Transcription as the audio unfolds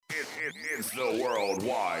It's the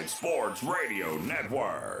Worldwide Sports Radio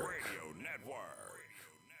Network.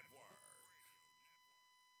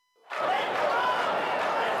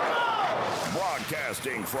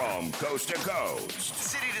 Broadcasting from coast to coast,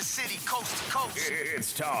 city to city, coast to coast.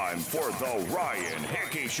 It's time for the Ryan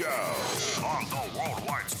Hickey Show on the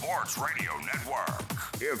Worldwide Sports Radio Network.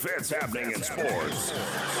 If it's happening in sports,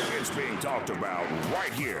 it's being talked about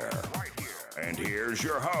right here. And here's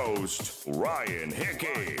your host, Ryan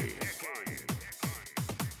Hickey.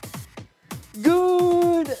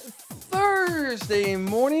 Good Thursday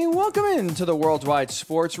morning. Welcome into the Worldwide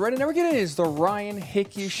Sports Radio Network. It is the Ryan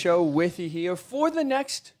Hickey Show with you here for the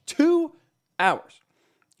next 2 hours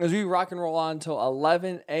as we rock and roll on until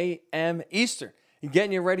 11 a.m. Eastern.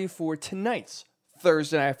 Getting you ready for tonight's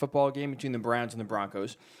Thursday night football game between the Browns and the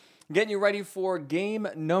Broncos. Getting you ready for game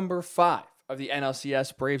number 5 of the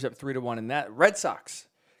NLCS. Braves up 3-1 in that. Red Sox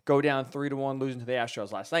go down 3-1, losing to the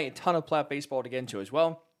Astros last night. A ton of playoff baseball to get into as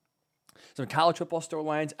well. Some college football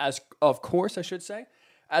storylines, as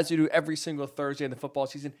we do every single Thursday in the football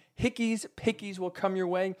season. Hickey's Pickies will come your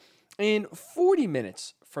way in 40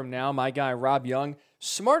 minutes from now. My guy, Rob Young,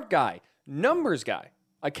 smart guy, numbers guy,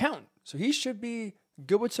 accountant. So he should be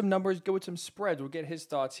good with some numbers, good with some spreads. We'll get his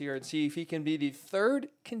thoughts here and see if he can be the third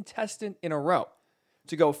contestant in a row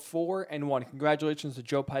to go 4-1. Congratulations to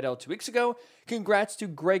Joe Pidell 2 weeks ago. Congrats to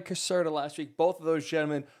Greg Caserta last week. Both of those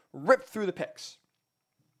gentlemen ripped through the picks.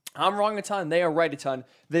 I'm wrong a ton. They are right a ton.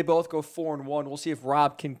 They both go 4-1. We'll see if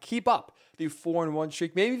Rob can keep up the 4-1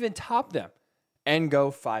 streak, maybe even top them, and go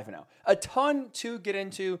 5-0. A ton to get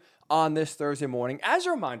into on this Thursday morning. As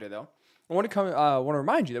a reminder, though, I want to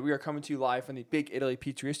remind you that we are coming to you live from the Big Italy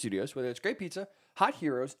Pizzeria Studios, whether it's great pizza, hot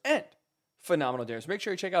heroes, and phenomenal dinners. Make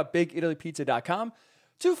sure you check out BigItalyPizza.com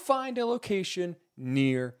to find a location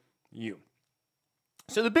near you.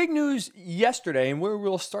 So the big news yesterday, and where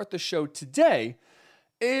we'll start the show today,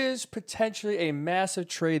 is potentially a massive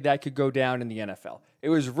trade that could go down in the NFL. It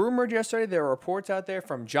was rumored yesterday. There were reports out there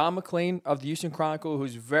from John McClain of the Houston Chronicle,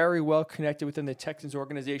 who's very well connected within the Texans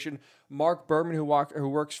organization, Mark Berman, who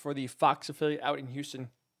works for the Fox affiliate out in Houston,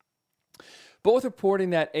 both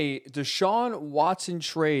reporting that a Deshaun Watson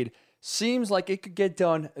trade seems like it could get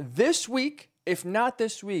done this week. If not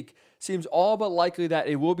this week, seems all but likely that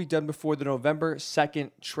it will be done before the November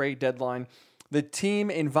 2nd trade deadline. The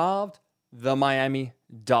team involved, the Miami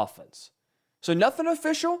Dolphins. So nothing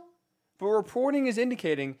official, but reporting is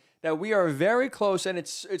indicating that we are very close, and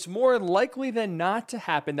it's more likely than not to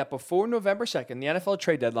happen that before November 2nd, the NFL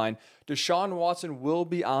trade deadline, Deshaun Watson will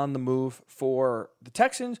be on the move for the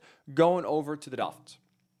Texans, going over to the Dolphins.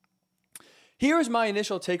 Here's my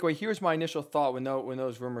initial takeaway. Here's my initial thought when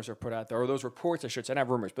those rumors are put out there, or those reports, I should say, not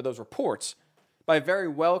rumors, but those reports by very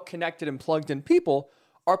well-connected and plugged-in people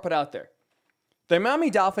are put out there. The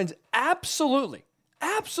Miami Dolphins absolutely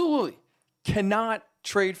cannot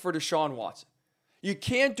trade for Deshaun Watson. You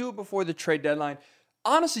can't do it before the trade deadline.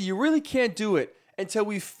 Honestly, you really can't do it until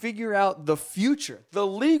we figure out the future, the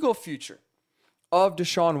legal future of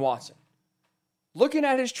Deshaun Watson. Looking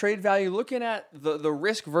at his trade value, looking at the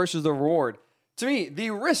risk versus the reward, to me,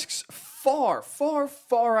 the risks far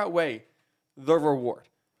outweigh the reward.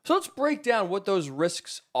 So let's break down what those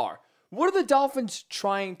risks are. What are the Dolphins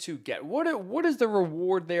trying to get? What is the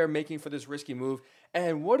reward they are making for this risky move?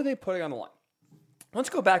 And what are they putting on the line? Let's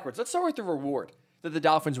go backwards. Let's start with the reward that the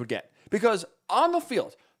Dolphins would get. Because on the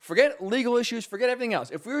field, forget legal issues, forget everything else.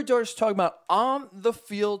 If we were just talking about on the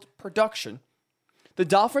field production, the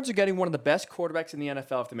Dolphins are getting one of the best quarterbacks in the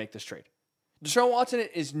NFL if they make this trade. Deshaun Watson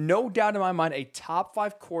is no doubt in my mind a top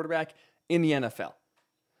 5 quarterback in the NFL.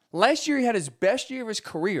 Last year, he had his best year of his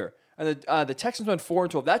career. And the Texans went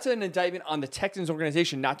 4-12. That's an indictment on the Texans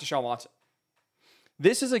organization, not Deshaun Watson.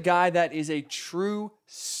 This is a guy that is a true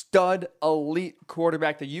stud, elite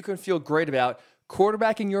quarterback that you can feel great about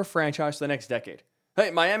quarterbacking your franchise for the next decade.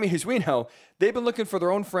 Hey, Miami, as we know, they've been looking for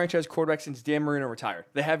their own franchise quarterback since Dan Marino retired.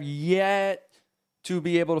 They have yet to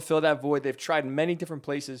be able to fill that void. They've tried many different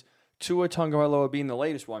places, Tua Tagovailoa being the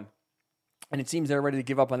latest one, and it seems they're ready to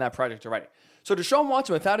give up on that project already. So Deshaun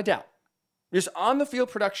Watson, without a doubt, just on the field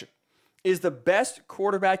production, is the best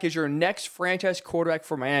quarterback, is your next franchise quarterback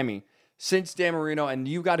for Miami since Dan Marino, and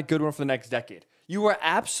you got a good one for the next decade. You are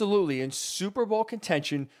absolutely in Super Bowl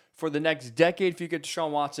contention for the next decade if you get Deshaun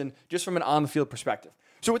Watson, just from an on-the-field perspective.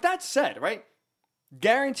 So with that said, right,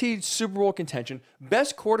 guaranteed Super Bowl contention,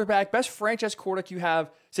 best quarterback, best franchise quarterback you have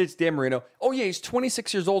since Dan Marino. Oh yeah, he's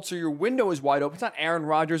 26 years old, so your window is wide open. It's not Aaron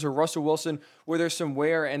Rodgers or Russell Wilson where there's some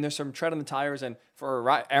wear and there's some tread on the tires. And for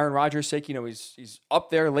Aaron Rodgers' sake, he's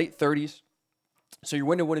up there, late 30s, so your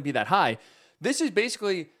window wouldn't be that high. This is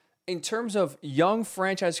basically in terms of young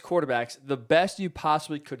franchise quarterbacks, the best you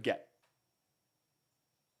possibly could get.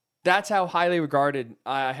 That's how highly regarded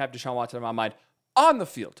I have Deshaun Watson in my mind on the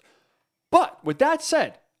field. But with that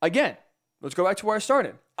said, again, let's go back to where I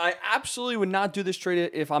started. I absolutely would not do this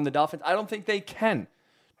trade if I'm the Dolphins. I don't think they can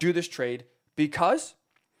do this trade because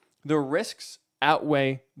the risks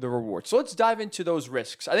outweigh the rewards. So let's dive into those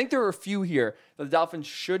risks. I think there are a few here that the Dolphins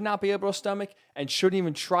should not be able to stomach and shouldn't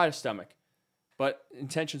even try to stomach. But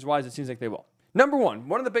intentions-wise, it seems like they will. Number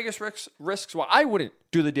one of the biggest risks why I wouldn't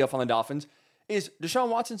do the deal from the Dolphins is Deshaun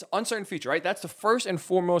Watson's uncertain future, right? That's the first and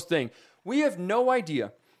foremost thing. We have no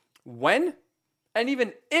idea when and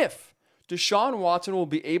even if Deshaun Watson will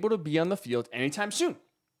be able to be on the field anytime soon.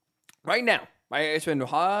 Right now, it's been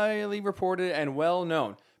highly reported and well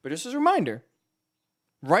known. But just as a reminder,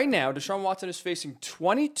 right now, Deshaun Watson is facing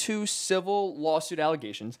 22 civil lawsuit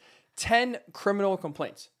allegations, 10 criminal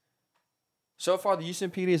complaints. So far, the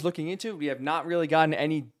Houston PD is looking into it. We have not really gotten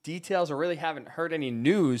any details or really haven't heard any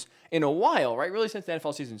news in a while, right? Really since the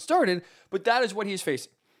NFL season started. But that is what he's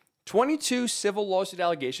facing. 22 civil lawsuit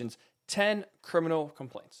allegations, 10 criminal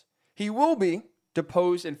complaints. He will be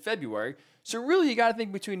deposed in February. So really, you got to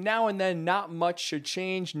think between now and then, not much should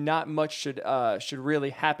change. Not much should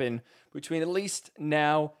really happen between at least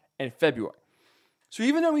now and February. So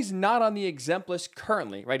even though he's not on the exempt list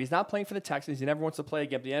currently, right? He's not playing for the Texans. He never wants to play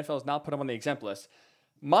again. The NFL has not put him on the exempt list.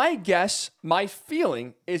 My guess, my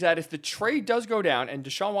feeling is that if the trade does go down and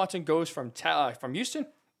Deshaun Watson goes from Houston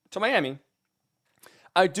to Miami,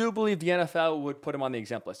 I do believe the NFL would put him on the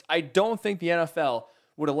exempt list. I don't think the NFL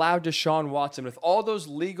would allow Deshaun Watson with all those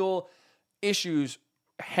legal issues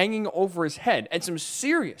hanging over his head and some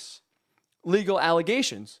serious legal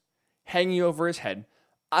allegations hanging over his head.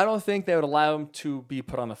 I don't think they would allow him to be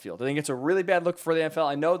put on the field. I think it's a really bad look for the NFL.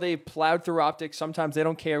 I know they plowed through optics. Sometimes they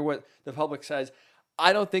don't care what the public says.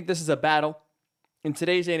 I don't think this is a battle. In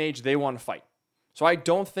today's day and age, they want to fight. So I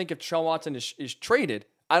don't think if Deshaun Watson is traded,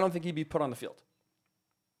 I don't think he'd be put on the field.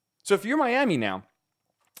 So if you're Miami now,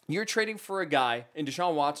 you're trading for a guy in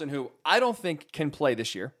Deshaun Watson who I don't think can play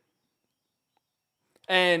this year.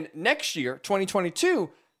 And next year, 2022,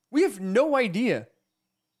 we have no idea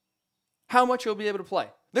how much he'll be able to play.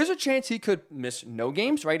 There's a chance he could miss no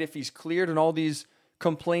games, right? If he's cleared and all these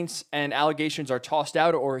complaints and allegations are tossed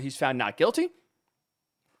out or he's found not guilty.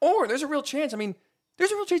 Or there's a real chance,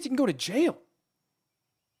 there's a real chance he can go to jail.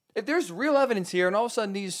 If there's real evidence here and all of a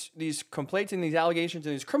sudden these complaints and these allegations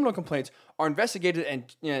and these criminal complaints are investigated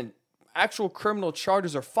and actual criminal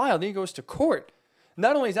charges are filed, then he goes to court.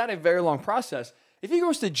 Not only is that a very long process, if he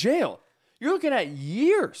goes to jail, you're looking at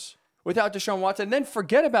years without Deshaun Watson, and then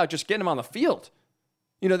forget about just getting him on the field.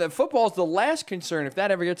 That football is the last concern if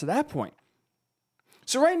that ever gets to that point.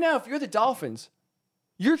 So right now, if you're the Dolphins,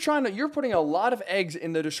 you're putting a lot of eggs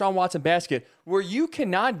in the Deshaun Watson basket where you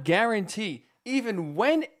cannot guarantee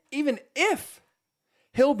even if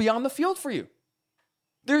he'll be on the field for you.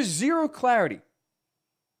 There's zero clarity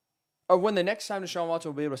of when the next time Deshaun Watson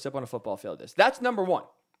will be able to step on a football field is. That's number one.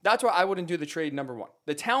 That's why I wouldn't do the trade, number one.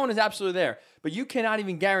 The talent is absolutely there, but you cannot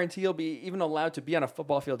even guarantee he'll be even allowed to be on a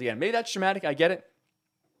football field again. Maybe that's dramatic, I get it.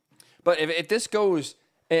 But if this goes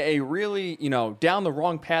a really, down the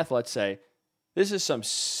wrong path, let's say, this is some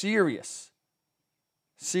serious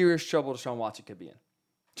trouble Deshaun Watson could be in.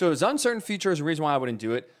 So his uncertain future is the reason why I wouldn't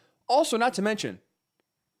do it. Also, not to mention,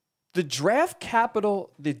 the draft capital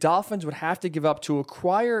the Dolphins would have to give up to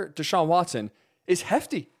acquire Deshaun Watson is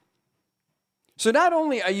hefty. So not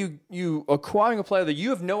only are you acquiring a player that you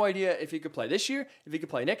have no idea if he could play this year, if he could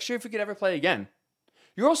play next year, if he could ever play again,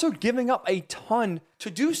 you're also giving up a ton to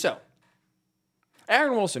do so.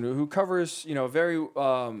 Aaron Wilson, who covers, very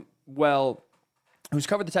well, who's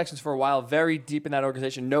covered the Texans for a while, very deep in that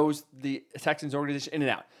organization, knows the Texans organization in and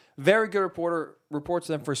out. Very good reporter, reports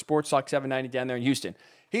them for Sports Talk 790 down there in Houston.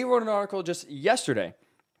 He wrote an article just yesterday,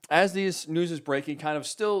 as this news is breaking, kind of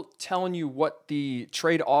still telling you what the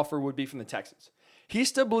trade offer would be from the Texans. He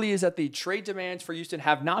still believes that the trade demands for Houston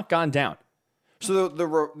have not gone down. So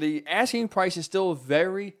the asking price is still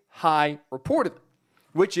very high reportedly,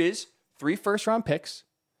 which is 3 first-round picks,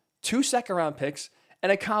 2 second-round picks,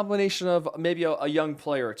 and a combination of maybe a young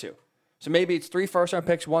player or two. So maybe it's 3 first-round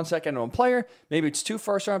picks, 1 second, and 1 player. Maybe it's 2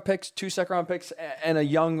 first-round picks, 2 second-round picks, and a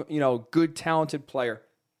young, good, talented player.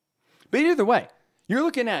 But either way, you're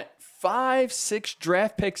looking at 5, 6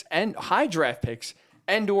 draft picks and high draft picks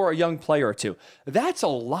and/or a young player or two. That's a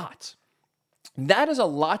lot. That is a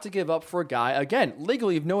lot to give up for a guy. Again,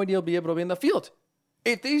 legally, you have no idea he'll be able to be in the field.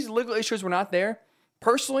 If these legal issues were not there,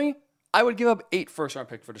 personally, I would give up 8 first-round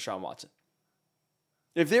picks for Deshaun Watson.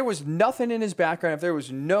 If there was nothing in his background, if there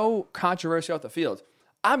was no controversy off the field,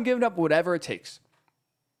 I'm giving up whatever it takes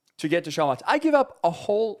to get Deshaun Watson. I give up a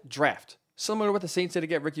whole draft, similar to what the Saints did to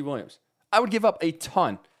get Ricky Williams. I would give up a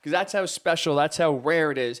ton because that's how special, that's how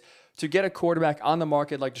rare it is to get a quarterback on the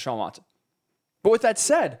market like Deshaun Watson. But with that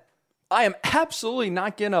said, I am absolutely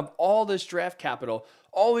not giving up all this draft capital,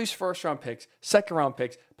 all these first-round picks, second-round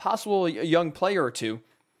picks, possible a young player or two,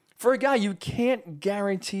 for a guy you can't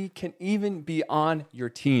guarantee can even be on your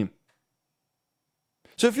team.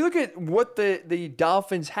 So if you look at what the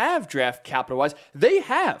Dolphins have draft capital-wise, they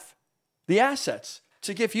have the assets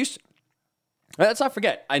to give Houston. Let's not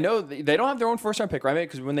forget, I know they don't have their own first-round pick, right?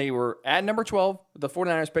 Because when they were at number 12, the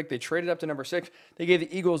 49ers pick, they traded up to number 6. They gave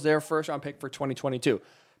the Eagles their first-round pick for 2022.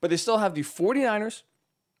 But they still have the 49ers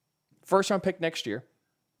first-round pick next year.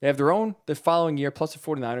 They have their own the following year, plus the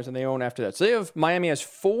 49ers, and they own after that. So they have Miami has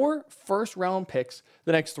 4 first-round picks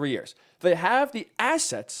the next 3 years. They have the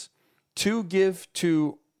assets to give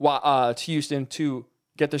to Houston to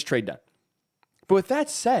get this trade done. But with that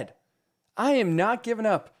said, I am not giving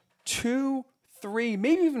up 2, 3,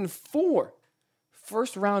 maybe even 4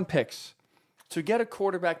 first-round picks to get a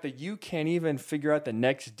quarterback that you can't even figure out the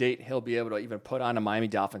next date he'll be able to even put on a Miami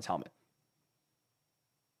Dolphins helmet.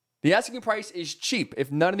 The asking price is cheap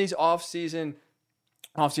if none of these off-field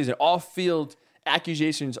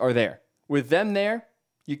accusations are there. With them there,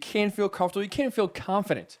 you can't feel comfortable, you can't feel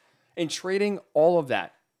confident in trading all of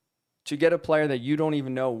that to get a player that you don't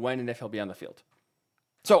even know when and if he'll be on the field.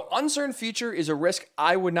 So uncertain future is a risk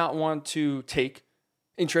I would not want to take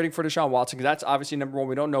in trading for Deshaun Watson, because that's obviously number one.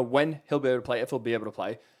 We don't know when he'll be able to play, if he'll be able to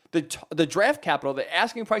play. The draft capital, the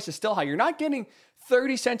asking price is still high. You're not getting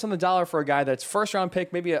 30 cents on the dollar for a guy that's first-round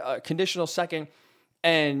pick, maybe a conditional second,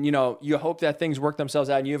 and you hope that things work themselves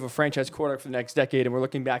out and you have a franchise quarterback for the next decade, and we're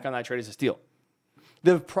looking back on that trade as a steal.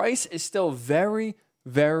 The price is still very,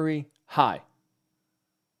 very high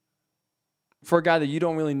for a guy that you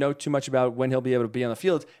don't really know too much about when he'll be able to be on the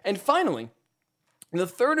field. And finally, the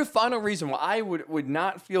third and final reason why I would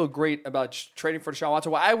not feel great about trading for Deshaun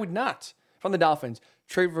Watson, why I would not, from the Dolphins,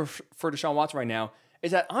 trade for Deshaun Watson right now,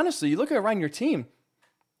 is that honestly, you look around your team,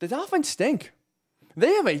 the Dolphins stink.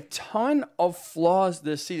 They have a ton of flaws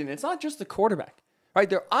this season. It's not just the quarterback, right?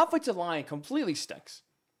 Their offensive line completely stinks.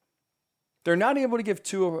 They're not able to give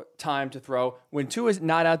Tua time to throw. When Tua is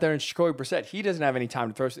not out there and Jacoby Brissett, he doesn't have any time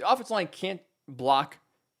to throw. So the offensive line can't block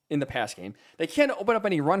in the pass game. They can't open up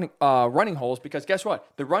any running holes because guess what?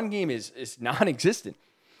 The run game is non-existent.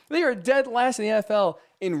 They are dead last in the NFL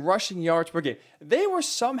in rushing yards per game. They were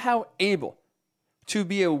somehow able to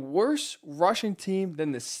be a worse rushing team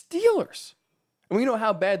than the Steelers. And we know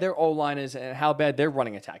how bad their O-line is and how bad their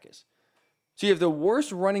running attack is. So you have the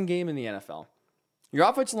worst running game in the NFL. Your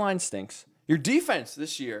offensive line stinks. Your defense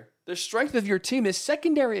this year, the strength of your team, is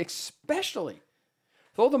secondary especially,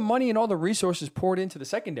 with all the money and all the resources poured into the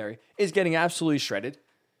secondary, is getting absolutely shredded.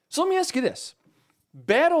 So let me ask you this.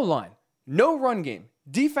 Bad O-line, no run game,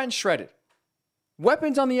 defense shredded,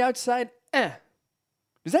 weapons on the outside,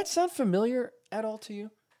 Does that sound familiar at all to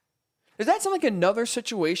you? Does that sound like another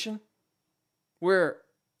situation where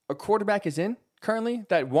a quarterback is in currently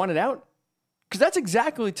that wanted out? Because that's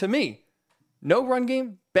exactly, to me, no run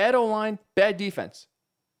game, bad O-line, bad defense.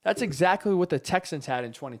 That's exactly what the Texans had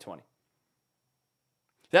in 2020.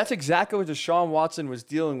 That's exactly what Deshaun Watson was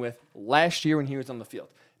dealing with last year when he was on the field.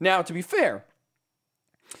 Now, to be fair,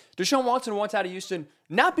 Deshaun Watson wants out of Houston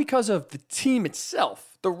not because of the team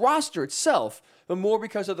itself, the roster itself, but more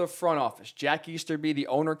because of the front office. Jack Easterby, the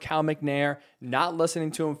owner, Cal McNair, not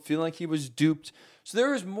listening to him, feeling like he was duped. So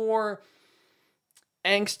there is more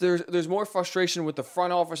angst, there's more frustration with the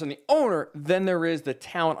front office and the owner than there is the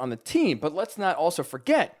talent on the team. But let's not also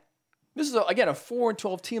forget, this is, again, a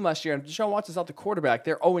 4-12 team last year, and Deshaun Watson's not the quarterback.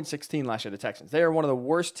 They're 0-16 last year, the Texans. They are one of the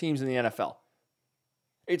worst teams in the NFL.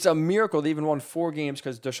 It's a miracle they even won 4 games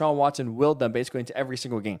because Deshaun Watson willed them basically into every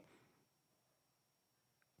single game.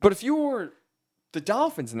 But if you were the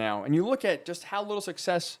Dolphins now, and you look at just how little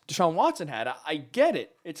success Deshaun Watson had, I get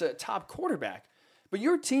it. It's a top quarterback. But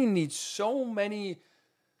your team needs so many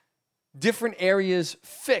different areas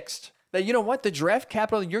fixed that, you know what, the draft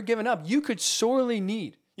capital you're giving up, you could sorely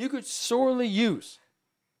use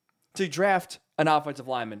to draft an offensive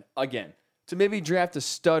lineman again, to maybe draft a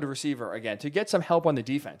stud receiver again, to get some help on the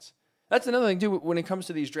defense. That's another thing, too, when it comes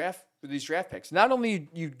to these draft picks. Not only are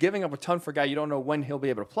you giving up a ton for a guy you don't know when he'll be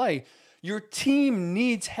able to play, your team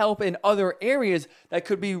needs help in other areas that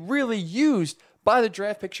could be really used by the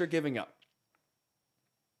draft picks you're giving up.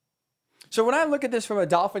 So when I look at this from a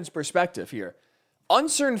Dolphins perspective here,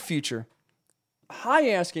 uncertain future, high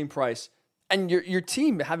asking price, and your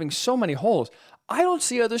team having so many holes, I don't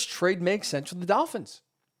see how this trade makes sense for the Dolphins.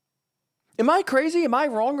 Am I crazy? Am I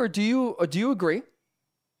wrong? Or do you agree?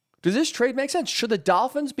 Does this trade make sense? Should the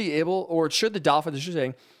Dolphins be able, or should the Dolphins, as you're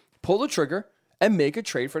saying, pull the trigger and make a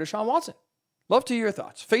trade for Deshaun Watson? Love to hear your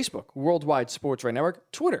thoughts. Facebook, Worldwide Sports Radio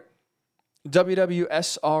Network. Twitter,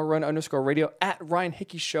 WWSRN_radio, at Ryan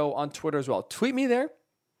Hickey Show on Twitter as well. Tweet me there.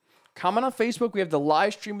 Comment on Facebook. We have the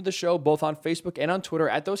live stream of the show both on Facebook and on Twitter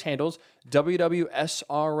at those handles,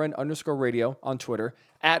 WWSRN_radio on Twitter,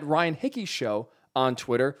 at Ryan Hickey Show on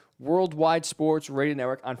Twitter, Worldwide Sports Radio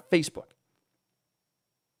Network on Facebook.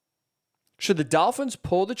 Should the Dolphins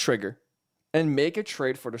pull the trigger and make a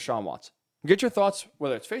trade for Deshaun Watson? Get your thoughts,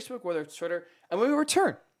 whether it's Facebook, whether it's Twitter. And when we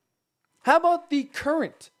return, how about the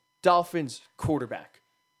current Dolphins quarterback?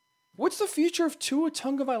 What's the future of Tua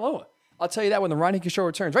Tagovailoa? I'll tell you that when the Ryan Hickey Show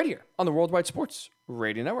returns right here on the Worldwide Sports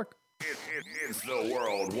Radio Network. It's the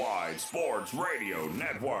Worldwide Sports Radio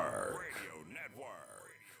Network.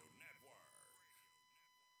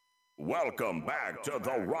 Welcome back to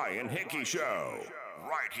the Ryan Hickey Show.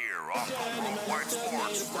 Right here on the Worldwide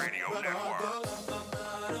Sports Radio Network.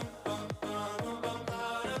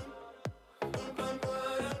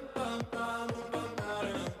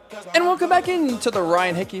 And welcome back into the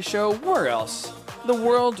Ryan Hickey Show. Where else? The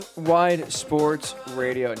Worldwide Sports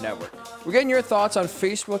Radio Network. We're getting your thoughts on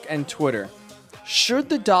Facebook and Twitter. Should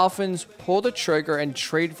the Dolphins pull the trigger and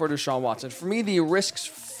trade for Deshaun Watson? For me, the risks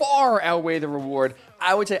far outweigh the reward.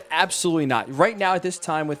 I would say absolutely not. Right now at this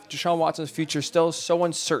time, with Deshaun Watson's future still so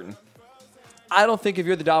uncertain, I don't think if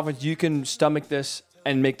you're the Dolphins, you can stomach this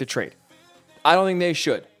and make the trade. I don't think they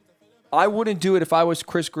should. I wouldn't do it if I was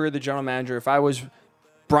Chris Grier, the general manager, if I was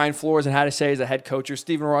Brian Flores and had to say as a head coach, or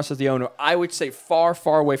Stephen Ross as the owner. I would stay far,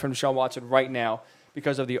 far away from Deshaun Watson right now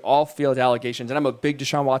because of the off-field allegations. And I'm a big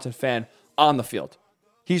Deshaun Watson fan on the field.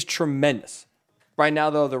 He's tremendous. Right now,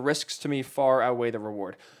 though, the risks to me far outweigh the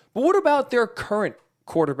reward. But what about their current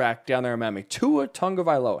quarterback down there in Miami, Tua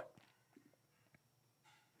Tagovailoa?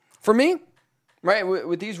 For me, right,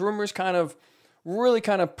 with these rumors really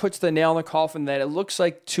puts the nail in the coffin that it looks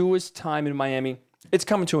like Tua's time in Miami, it's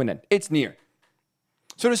coming to an end. It's near.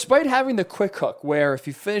 So despite having the quick hook, where if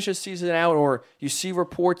you finish a season out, or you see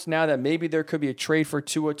reports now that maybe there could be a trade for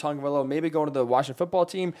Tua Tagovailoa, maybe going to the Washington football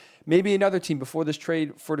team, maybe another team before this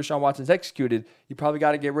trade for Deshaun Watson is executed, you probably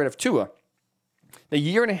got to get rid of Tua. The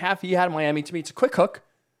year and a half he had in Miami, to me, it's a quick hook.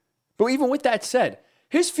 But even with that said,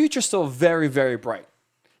 his future's still very, very bright.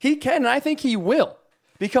 He can, and I think he will,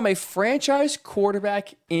 become a franchise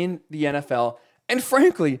quarterback in the NFL. And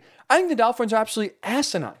frankly, I think the Dolphins are absolutely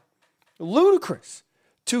asinine, ludicrous,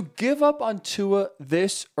 to give up on Tua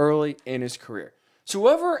this early in his career. So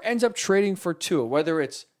whoever ends up trading for Tua, whether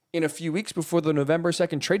it's in a few weeks before the November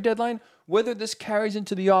 2nd trade deadline, whether this carries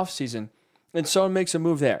into the offseason and someone makes a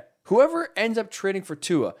move there, whoever ends up trading for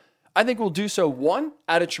Tua, I think will do so, one,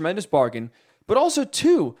 at a tremendous bargain, but also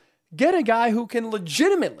two, get a guy who can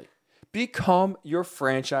legitimately become your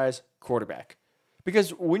franchise quarterback.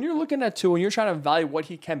 Because when you're looking at Tua and you're trying to evaluate what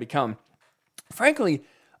he can become, frankly,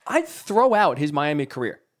 I'd throw out his Miami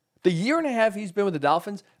career. The year and a half he's been with the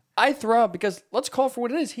Dolphins, I throw out because, let's call it for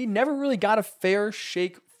what it is, he never really got a fair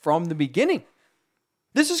shake from the beginning.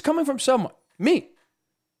 This is coming from someone, me,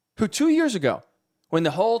 who 2 years ago, when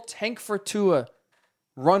the whole tank for Tua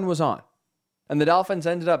run was on, and the Dolphins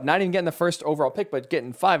ended up not even getting the first overall pick, but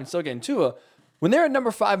getting 5 and still getting Tua, when they're at number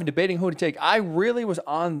 5 and debating who to take, I really was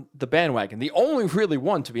on the bandwagon. The only really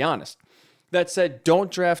one, to be honest, that said,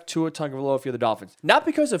 don't draft Tua Tagovailoa if you're the Dolphins. Not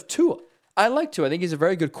because of Tua. I like Tua. I think he's a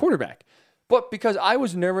very good quarterback. But because I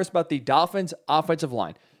was nervous about the Dolphins' offensive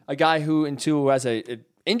line, a guy who has an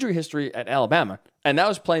injury history at Alabama, and that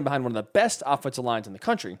was playing behind one of the best offensive lines in the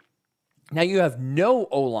country. Now you have no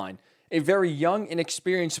O-line, a very young,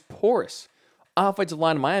 inexperienced, porous offensive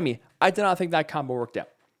line in Miami. I did not think that combo worked out.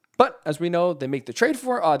 But as we know, they make the trade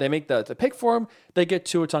for they make the pick for him. They get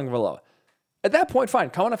Tua Tagovailoa. At that point,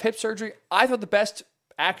 fine. Coming off hip surgery, I thought the best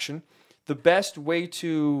action, the best way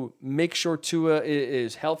to make sure Tua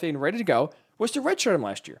is healthy and ready to go was to redshirt him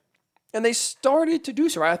last year. And they started to do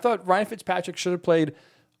so. I thought Ryan Fitzpatrick should have played,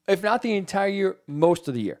 if not the entire year, most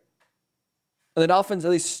of the year. And the Dolphins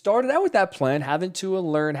at least started out with that plan, having Tua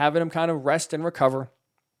learn, having him kind of rest and recover,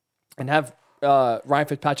 and have Ryan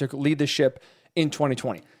Fitzpatrick lead the ship in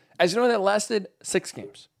 2020. As you know, that lasted 6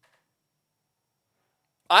 games.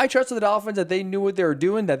 I trusted the Dolphins that they knew what they were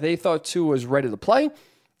doing, that they thought Tua was ready to play.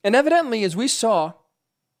 And evidently, as we saw,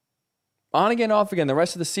 on again, off again, the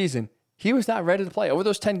rest of the season, he was not ready to play. Over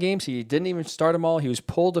those 10 games, he didn't even start them all. He was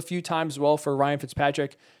pulled a few times as well for Ryan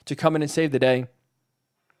Fitzpatrick to come in and save the day.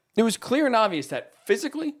 It was clear and obvious that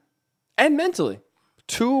physically and mentally,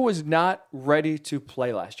 Tua was not ready to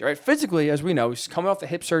play last year. Right? Physically, as we know, he's coming off the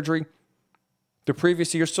hip surgery. the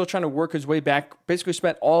previous year, still trying to work his way back. Basically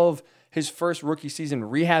spent all of his first rookie season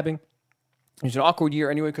rehabbing. It was an awkward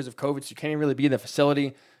year anyway because of COVID, so you can't even really be in the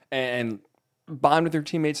facility and bond with your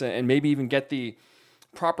teammates and maybe even get the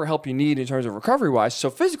proper help you need in terms of recovery-wise. So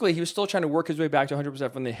physically, he was still trying to work his way back to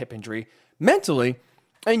 100% from the hip injury. Mentally,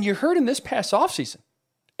 and you heard him this past offseason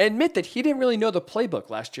admit that he didn't really know the playbook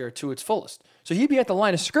last year to its fullest. So he'd be at the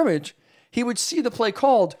line of scrimmage, he would see the play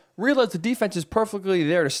called, realize the defense is perfectly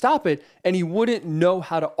there to stop it, and he wouldn't know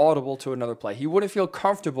how to audible to another play. He wouldn't feel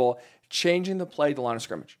comfortable changing the play at the line of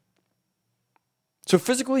scrimmage. So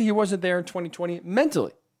physically, he wasn't there in 2020.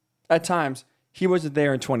 Mentally, at times, he wasn't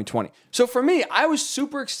there in 2020. So for me, I was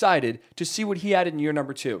super excited to see what he had in year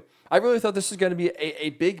number 2. I really thought this was going to be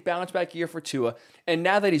a big bounce back year for Tua. And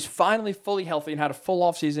now that he's finally fully healthy and had a full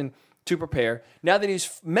offseason to prepare, now that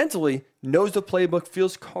he's mentally knows the playbook,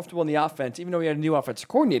 feels comfortable in the offense, even though he had a new offensive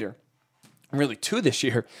coordinator, really 2 this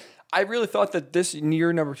year, I really thought that this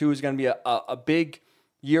year number 2 was going to be a big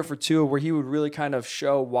year for Tua where he would really kind of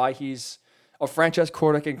show why he's a franchise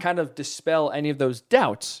quarterback and kind of dispel any of those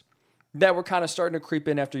doubts that were kind of starting to creep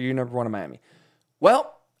in after year number 1 in Miami.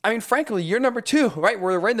 Well, I mean, frankly, year number 2, right?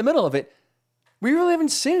 We're right in the middle of it. We really haven't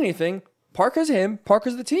seen anything. Parker's him.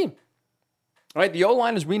 Parker's the team. All right, the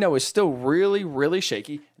O-line, as we know, is still really, really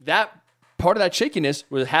shaky. That part of that shakiness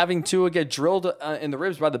was having Tua get drilled in the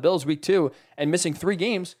ribs by the Bills week 2 and missing 3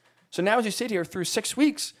 games. So now as you sit here through 6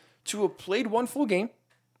 weeks, Tua played 1 full game,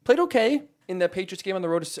 played okay in the Patriots game on the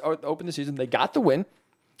road to open the season. They got the win.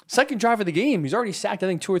 Second drive of the game, he's already sacked, I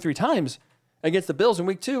think, 2 or 3 times against the Bills in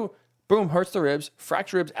week 2. Boom, hurts the ribs,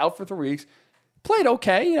 fractured ribs, out for 3 weeks. Played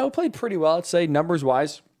okay, played pretty well, I'd say,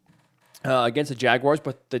 numbers-wise, against the Jaguars,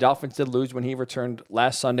 but the Dolphins did lose when he returned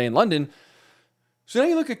last Sunday in London. So now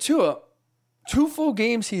you look at Tua, 2 full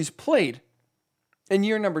games he's played in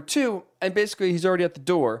year number 2, and basically he's already at the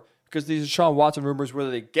door because these are Deshaun Watson rumors,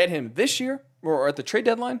 whether they get him this year or at the trade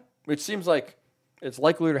deadline, which seems like it's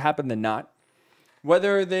likelier to happen than not.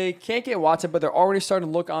 Whether they can't get Watson, but they're already starting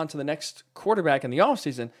to look on to the next quarterback in the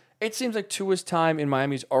offseason, it seems like Tua's time in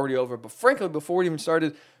Miami is already over. But frankly, before we even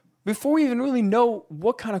started, before we even really know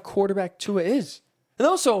what kind of quarterback Tua is. And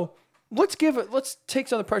also, let's take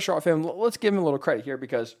some of the pressure off him. Let's give him a little credit here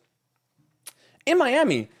because in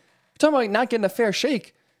Miami, we're talking about not getting a fair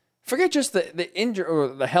shake. Forget just the injury or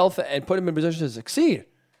the health and put him in position to succeed.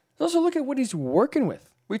 Also look at what he's working with.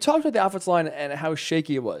 We talked about the offensive line and how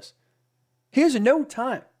shaky it was. He has no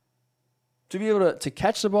time to be able to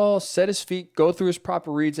catch the ball, set his feet, go through his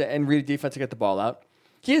proper reads, and read the defense to get the ball out.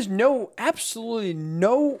 He has absolutely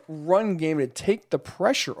no run game to take the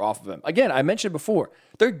pressure off of him. Again, I mentioned before,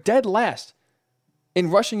 they're dead last in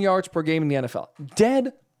rushing yards per game in the NFL.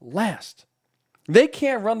 Dead last. They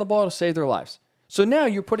can't run the ball to save their lives. So now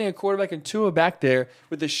you're putting a quarterback and Tua back there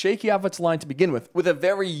with a shaky offensive line to begin with a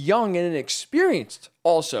very young and inexperienced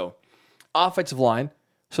also offensive line.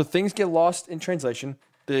 So things get lost in translation.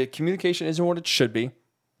 The communication isn't what it should be.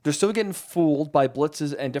 They're still getting fooled by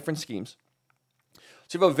blitzes and different schemes.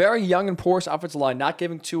 So you have a very young and porous offensive line, not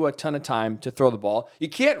giving Tua a ton of time to throw the ball. You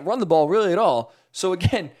can't run the ball really at all. So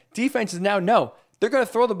again, defenses now know they're going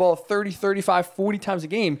to throw the ball 30, 35, 40 times a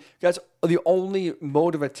game. That's the only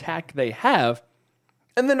mode of attack they have.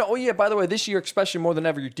 And then, by the way, this year, especially more than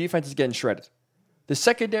ever, your defense is getting shredded. The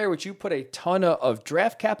secondary, which you put a ton of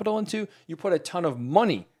draft capital into, you put a ton of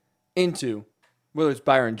money into, whether it's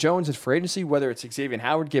Byron Jones at free agency, whether it's Xavier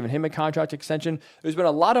Howard, giving him a contract extension. There's been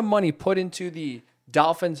a lot of money put into the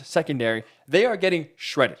Dolphins secondary. They are getting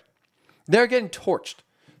shredded. They're getting torched.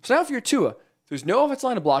 So now if you're Tua, there's no offensive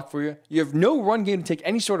line to block for you. You have no run game to take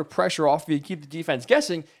any sort of pressure off of you, keep the defense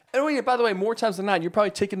guessing. And by the way, more times than not, you're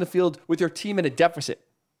probably taking the field with your team in a deficit,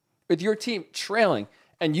 with your team trailing,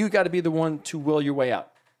 and you got to be the one to will your way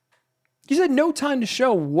out. He's had no time to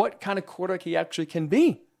show what kind of quarterback he actually can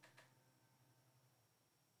be.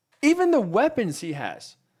 Even the weapons he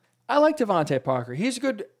has. I like Devontae Parker. He's a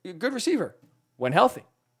good receiver when healthy.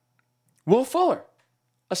 Will Fuller,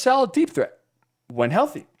 a solid deep threat when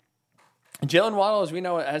healthy. Jalen Waddle, as we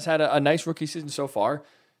know, has had a nice rookie season so far.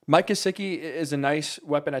 Mike Gesicki is a nice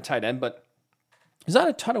weapon at tight end, but there's not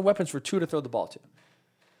a ton of weapons for Tua to throw the ball to.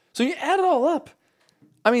 So you add it all up.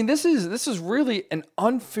 I mean, this is really an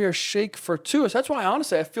unfair shake for Tua. So that's why,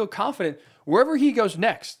 honestly, I feel confident wherever he goes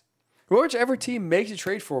next, whichever team makes a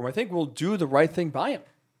trade for him, I think we'll do the right thing by him.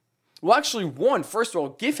 Well, actually, first of all,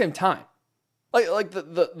 give him time. Like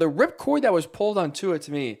the ripcord that was pulled on Tua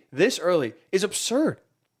to me this early is absurd.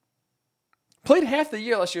 Played half the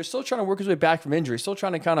year last year, still trying to work his way back from injury, still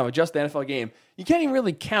trying to kind of adjust the NFL game. You can't even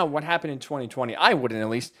really count what happened in 2020. I wouldn't, at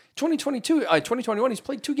least. 2021, he's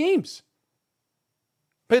played 2 games.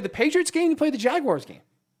 Played the Patriots game, you played the Jaguars game.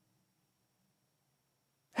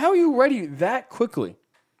 How are you ready that quickly?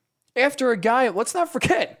 After a guy, let's not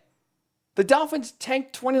forget, the Dolphins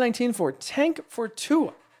tanked 2019 for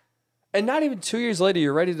Tua. And not even 2 years later,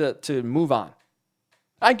 you're ready to move on.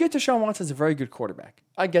 I get Deshaun Watson's a very good quarterback.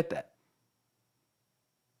 I get that.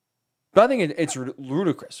 But I think it's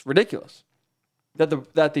ludicrous, ridiculous,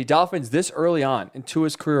 that the Dolphins this early on in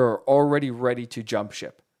Tua's career are already ready to jump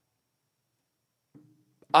ship.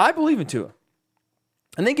 I believe in Tua.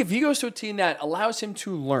 I think if he goes to a team that allows him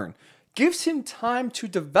to learn, gives him time to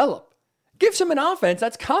develop, gives him an offense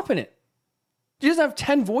that's competent. He doesn't have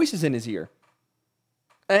 10 voices in his ear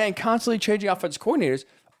and constantly changing offensive coordinators.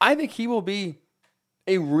 I think he will be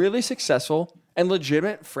a really successful and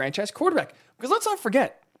legitimate franchise quarterback. Because let's not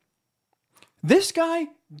forget, this guy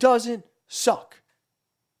doesn't suck.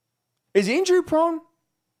 Is he injury prone?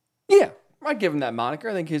 Yeah, I'd give him that moniker.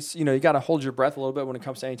 I think it's, you got to hold your breath a little bit when it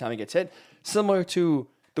comes to any time he gets hit. Similar to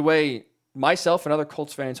the way myself and other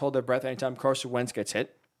Colts fans hold their breath anytime Carson Wentz gets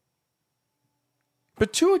hit.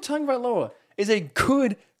 But Tua Tagovailoa is a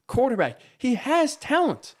good quarterback. He has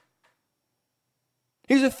talent.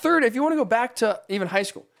 He's a third, if you want to go back to even high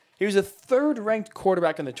school, he was a third-ranked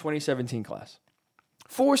quarterback in the 2017 class.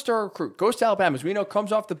 4-star recruit, goes to Alabama, as we know,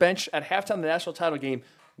 comes off the bench at halftime of the national title game,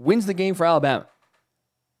 wins the game for Alabama.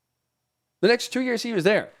 The next 2 years he was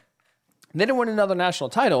there. They didn't win another national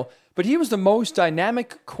title, but he was the most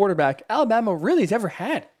dynamic quarterback Alabama really has ever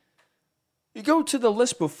had. You go to the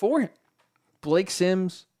list before him. Blake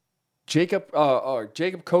Sims, Jacob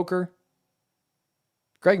Coker,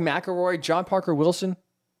 Greg McElroy, John Parker Wilson.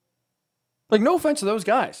 Like, no offense to those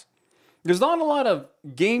guys. There's not a lot of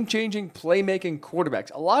game-changing, playmaking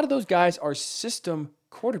quarterbacks. A lot of those guys are system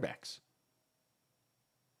quarterbacks.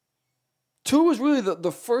 Tua was really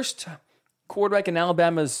the first quarterback in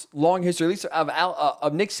Alabama's long history, at least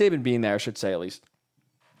of Nick Saban being there, I should say, at least,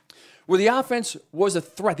 where the offense was a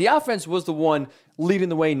threat. The offense was the one leading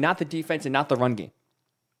the way, not the defense and not the run game.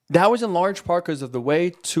 That was in large part because of the way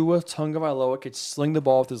Tua Tagovailoa could sling the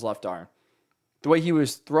ball with his left arm. The way he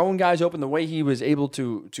was throwing guys open, the way he was able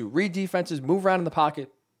to read defenses, move around in the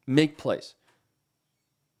pocket, make plays.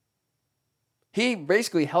 He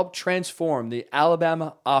basically helped transform the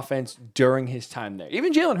Alabama offense during his time there.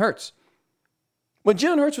 Even Jalen Hurts. When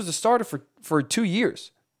Jalen Hurts was a starter for 2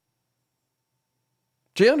 years,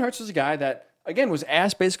 Jalen Hurts was a guy that, again, was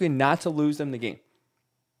asked basically not to lose them the game.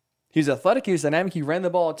 He was athletic, he was dynamic, he ran the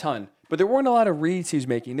ball a ton, but there weren't a lot of reads he was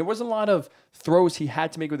making. There wasn't a lot of throws he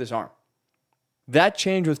had to make with his arm. That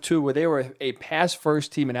changed with Tua, where they were a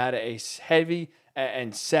pass-first team and had a heavy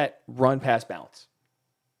and set run-pass balance.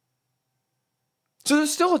 So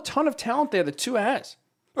there's still a ton of talent there that Tua has.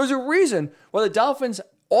 There's a reason why the Dolphins,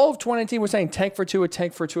 all of 2019, were saying tank for Tua,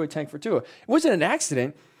 tank for Tua, tank for Tua. It wasn't an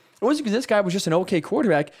accident. It wasn't because this guy was just an okay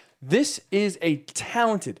quarterback. This is a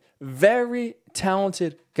talented, very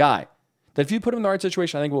talented guy that if you put him in the right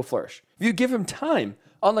situation, I think will flourish. If you give him time,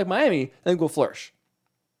 unlike Miami, I think will flourish.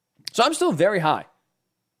 So I'm still very high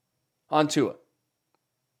on Tua.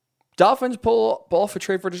 Dolphins pull off a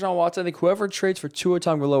trade for Deshaun Watson. I think whoever trades for Tua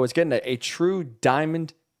Tagovailoa is getting a true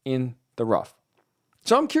diamond in the rough.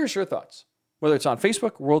 So I'm curious your thoughts, whether it's on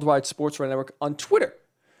Facebook, Worldwide Sports Radio Network, on Twitter,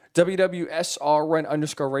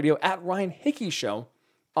 WWSRN_radio, at Ryan Hickey Show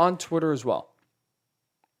on Twitter as well.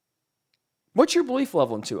 What's your belief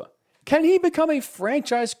level in Tua? Can he become a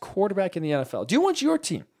franchise quarterback in the NFL? Do you want your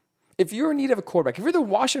team, if you're in need of a quarterback, if you're the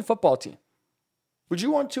Washington football team, would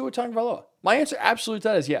you want Tua Tagovailoa? My answer absolutely to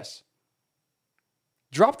that is yes.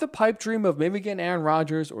 Drop the pipe dream of maybe getting Aaron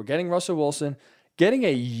Rodgers or getting Russell Wilson. Getting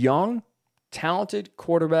a young, talented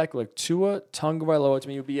quarterback like Tua Tagovailoa to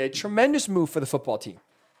me would be a tremendous move for the football team.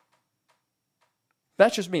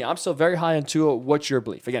 That's just me. I'm still very high on Tua. What's your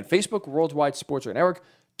belief? Again, Facebook, Worldwide Sports Radio Network,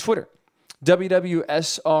 Twitter,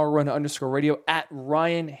 WWSRN_radio, at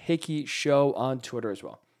Ryan Hickey Show on Twitter as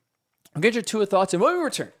well. I'll get your Tua thoughts, and when we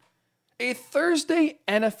return, a Thursday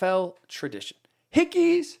NFL tradition.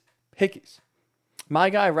 Hickey's Pickies. My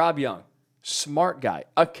guy, Rob Young, smart guy,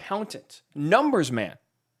 accountant, numbers man,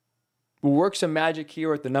 will work some magic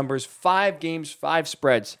here at the numbers. 5 games, 5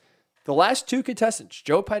 spreads. The last 2 contestants,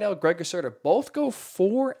 Joe Pidell, Greg Caserta, both go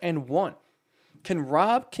 4-1. Can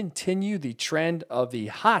Rob continue the trend of the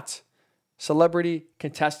hot celebrity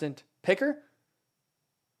contestant picker?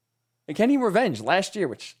 And can he revenge last year,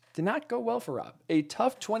 which did not go well for Rob? A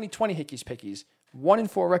tough 2020 Hickey's Pickies,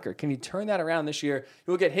 1-4 record. Can he turn that around this year?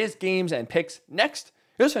 You'll get his games and picks next.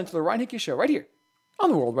 Listen to the Ryan Hickey Show right here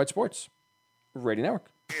on the Worldwide Sports Radio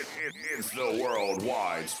Network. It's the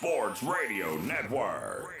Worldwide Sports Radio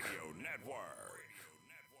Network.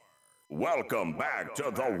 Welcome back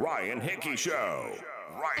to the Ryan Hickey Show,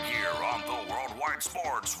 right here on the Worldwide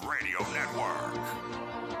Sports Radio Network.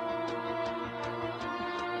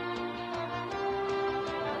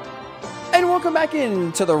 And welcome back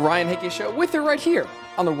into the Ryan Hickey Show with you right here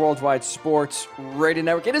on the Worldwide Sports Radio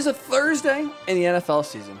Network. It is a Thursday in the NFL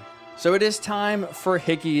season, so it is time for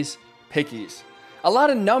Hickey's Pickies. A lot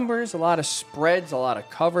of numbers, a lot of spreads, a lot of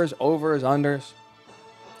covers, overs, unders.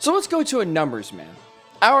 So let's go to a numbers man.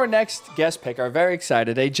 Our next guest pick, are very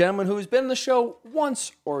excited, a gentleman who's been on the show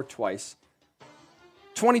once or twice.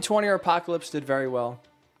 2020, our Apocalypse did very well.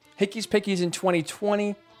 Hickey's Pickies in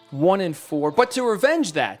 2020, 1-4. But to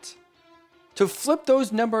revenge that, to flip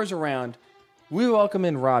those numbers around, we welcome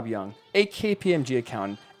in Rob Young, a KPMG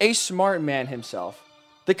accountant, a smart man himself,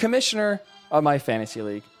 the commissioner of my fantasy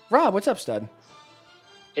league. Rob, what's up, stud?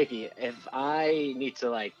 Hickey, if I need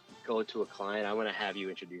to go to a client, I'm gonna have you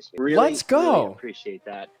introduce me. Really, Let's go. Really appreciate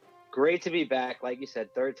that. Great to be back. Like you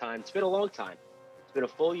said, third time. It's been a long time. It's been a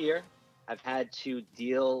full year. I've had to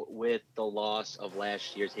deal with the loss of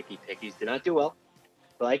last year's Hickey Pickies. Did not do well,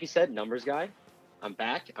 but like you said, numbers guy. I'm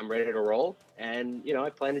back. I'm ready to roll, and I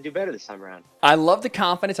plan to do better this time around. I love the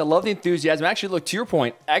confidence. I love the enthusiasm. Actually, look, to your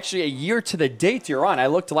point, actually a year to the date you're on. I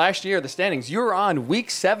looked last year, the standings. You were on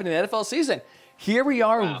week 7 in the NFL season. Here we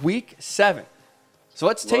are, wow. Week 7. So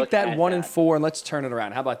let's take that 1-4 and let's turn it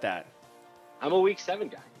around. How about that? I'm a week 7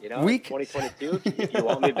 guy. Week 2022. If you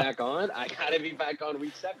want me back on, I gotta be back on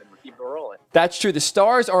week 7. We'll keep it rolling. That's true. The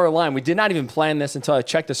stars are aligned. We did not even plan this until I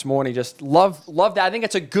checked this morning. Just love that. I think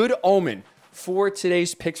it's a good omen for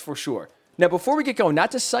today's picks for sure. Now, before we get going,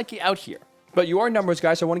 not to psych you out here, but you are numbers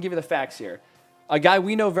guys, so I want to give you the facts here. A guy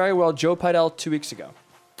we know very well, Joe Pidell, 2 weeks ago.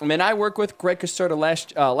 I worked with Greg Caserta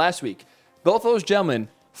last week. Both of those gentlemen,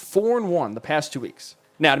 4-1 the past 2 weeks.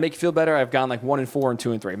 Now, to make you feel better, I've gone 1-4 and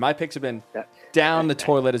 2-3. My picks have been down the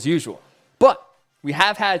toilet as usual. But we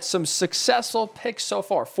have had some successful picks so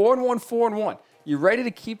far. 4-1, 4-1. You ready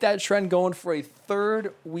to keep that trend going for a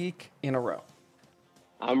third week in a row?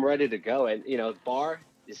 I'm ready to go. And, the bar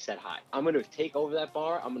is set high. I'm going to take over that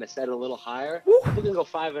bar. I'm going to set it a little higher. Woo. We're going to go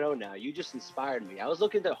 5-0 now. You just inspired me. I was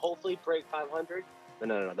looking to hopefully break 500. But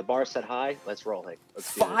no. The bar's set high. Let's roll, Hank.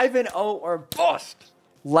 5-0 or bust.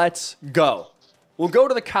 Let's go. We'll go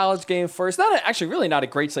to the college game first. Really not a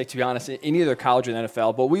great slate, to be honest, in either college or the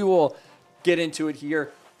NFL, but we will get into it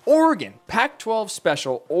here. Oregon, Pac-12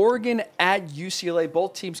 special. Oregon at UCLA.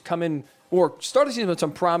 Both teams come in, or started the season with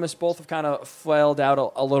some promise. Both have kind of flailed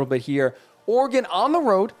out a little bit here. Oregon on the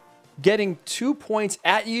road, getting 2 points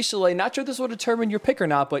at UCLA. Not sure if this will determine your pick or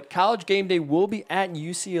not, but college game day will be at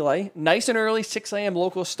UCLA. Nice and early, 6 a.m.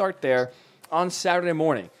 local start there on Saturday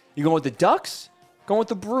morning. You going with the Ducks? Going with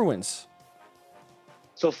the Bruins?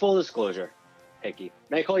 So full disclosure, Hickey.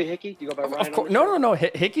 May I call you Hickey? Do you go by Ryan? Of course. No.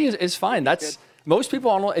 Hickey is fine. That's most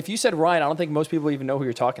people. If you said Ryan, I don't think most people even know who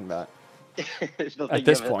you're talking about. At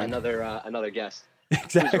this point, another guest.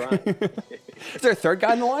 Exactly. Is there a third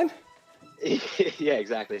guy in the line? Yeah,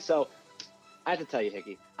 exactly. So I have to tell you,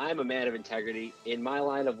 Hickey, I'm a man of integrity. In my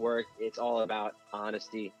line of work, it's all about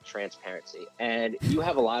honesty, transparency, and you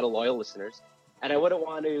have a lot of loyal listeners, and I wouldn't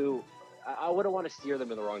want to steer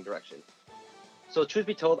them in the wrong direction. So truth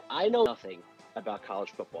be told, I know nothing about college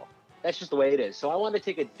football. That's just the way it is. So I want to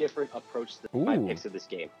take a different approach to my picks of this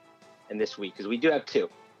game and this week, because we do have 2.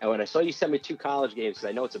 And when I saw you send me 2 college games, because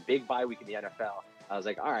I know it's a big bye week in the NFL, I was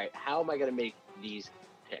like, all right, how am I going to make these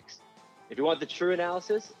picks? If you want the true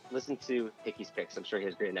analysis, listen to Hickey's picks. I'm sure he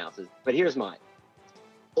has great analysis. But here's mine.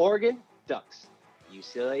 Oregon, Ducks.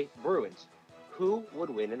 UCLA, Bruins. Who would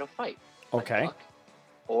win in a fight? Okay. A Duck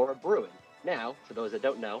or a Bruin? Now, for those that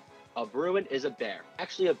don't know, a Bruin is a bear.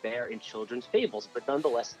 Actually a bear in children's fables, but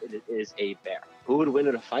nonetheless, it is a bear. Who would win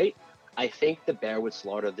in a fight? I think the bear would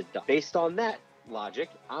slaughter the duck. Based on that logic,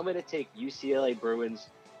 I'm going to take UCLA Bruins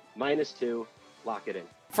 -2, lock it in.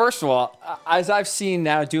 First of all, as I've seen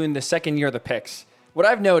now doing the second year of the picks, what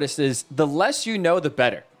I've noticed is the less you know, the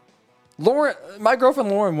better. Lauren, my girlfriend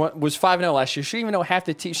Lauren was 5-0 last year. She didn't even know half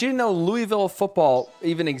the team. She didn't know Louisville football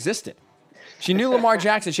even existed. She knew Lamar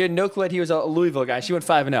Jackson. She had no clue that he was a Louisville guy. She went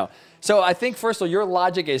 5-0. So I think, first of all, your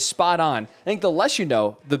logic is spot on. I think the less you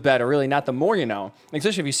know, the better, really, not the more you know.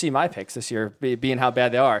 Especially if you see my picks this year, being how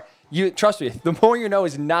bad they are. Trust me, the more you know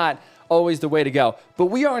is not always the way to go. But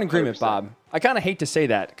we are in agreement, 100%. Bob. I kind of hate to say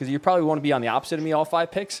that because you probably want to be on the opposite of me, all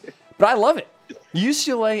 5 picks. But I love it.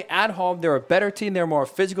 UCLA at home, they're a better team. They're a more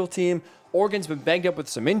physical team. Oregon's been banged up with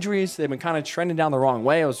some injuries. They've been kind of trending down the wrong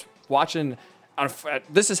way. I was watching...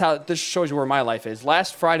 This shows you where my life is.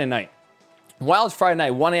 Last Friday night, while it's Friday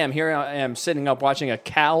night, 1 a.m., here I am sitting up watching a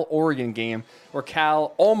Cal-Oregon game where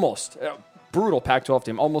Cal almost, brutal Pac-12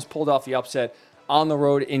 team. Almost pulled off the upset on the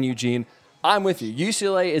road in Eugene. I'm with you.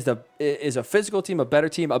 UCLA is a physical team, a better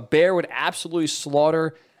team. A bear would absolutely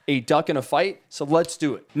slaughter a duck in a fight, so let's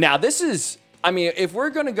do it. Now, this is, I mean, if we're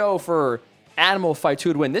going to go for animal fights, who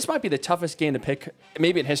would win, this might be the toughest game to pick,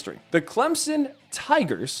 maybe in history. The Clemson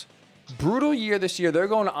Tigers, brutal year this year. They're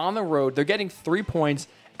going on the road. They're getting 3 points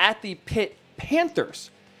at the Pitt Panthers.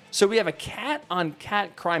 So we have a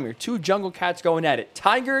cat-on-cat crime here. Two jungle cats going at it.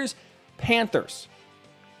 Tigers, Panthers.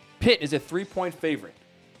 Pitt is a 3-point favorite.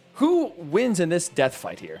 Who wins in this death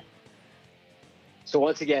fight here? So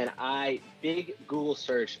once again, big Google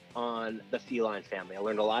search on the feline family. I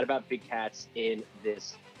learned a lot about big cats in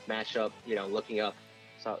this matchup, looking up,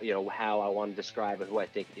 how I want to describe who I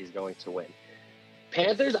think is going to win.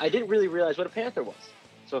 Panthers, I didn't really realize what a panther was.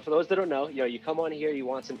 So for those that don't know, you come on here, you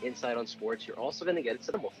want some insight on sports, you're also going to get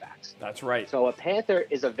some animal facts. That's right. So a panther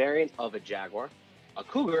is a variant of a jaguar, a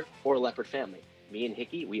cougar, or a leopard family. Me and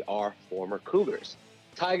Hickey, we are former cougars.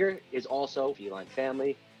 Tiger is also feline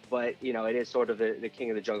family, but it is sort of the king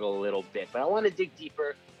of the jungle a little bit. But I want to dig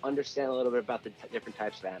deeper, understand a little bit about the different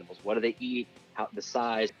types of animals. What do they eat? How the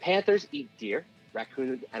size? Panthers eat deer,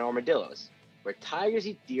 raccoon, and armadillos, where tigers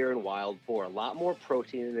eat deer and wild boar. A lot more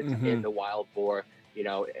protein in the wild boar.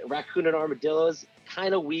 Raccoon and armadillos,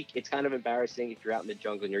 kind of weak. It's kind of embarrassing if you're out in the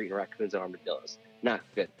jungle and you're eating raccoons and armadillos. Not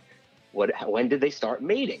good. When did they start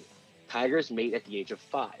mating? Tigers mate at the age of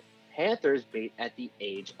 5. Panthers mate at the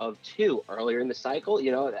age of 2. Earlier in the cycle,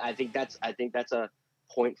 I think that's a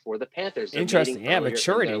point for the Panthers. They're interesting. Yeah,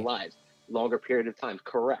 maturity. In their lives, longer period of time.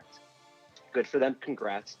 Correct. Good for them.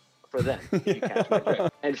 Congrats for them. You catch my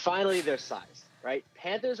drift. And finally, their size. Right?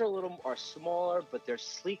 Panthers are smaller, but they're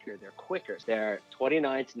sleeker. They're quicker. They're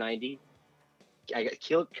 29 to 90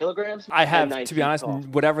 kilograms. I have, to be honest,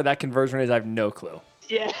 whatever that conversion is, I have no clue.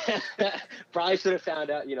 Yeah, probably should have found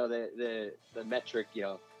out, the metric,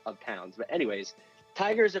 of pounds. But anyways,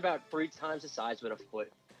 Tiger's about 3 times the size, but a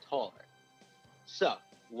foot taller. So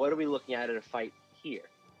what are we looking at in a fight here?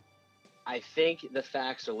 I think the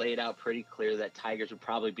facts are laid out pretty clear that Tigers would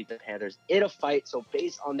probably beat the Panthers in a fight. So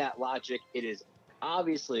based on that logic, it is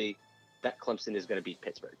obviously that Clemson is going to beat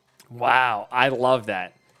Pittsburgh. Wow, I love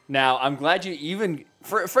that. Now, I'm glad you even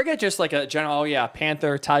forget just like a general,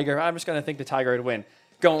 Panther, Tiger. I'm just going to think the Tiger would win.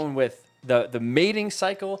 Going with the mating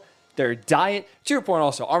cycle, their diet. To your point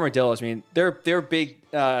also, armadillos, I mean, they're big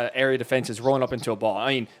area defenses rolling up into a ball.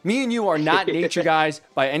 I mean, me and you are not nature guys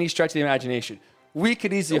by any stretch of the imagination. We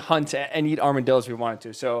could easily hunt and eat armadillos if we wanted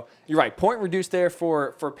to. So you're right. Point reduced there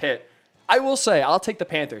for Pitt. I will say, I'll take the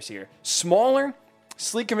Panthers here. Smaller,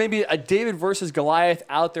 sleeker, maybe a David versus Goliath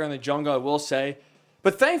out there in the jungle, I will say.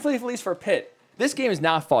 But thankfully, at least for Pitt, this game is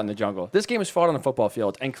not fought in the jungle. This game is fought on the football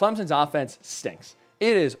field, and Clemson's offense stinks.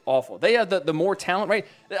 It is awful. They have the more talent, right?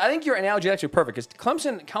 I think your analogy is actually perfect because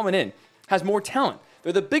Clemson coming in has more talent.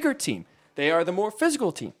 They're the bigger team. They are the more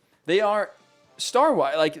physical team. They are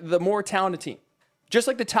star-wise, like the more talented team. Just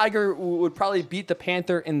like the Tiger would probably beat the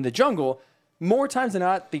Panther in the jungle, more times than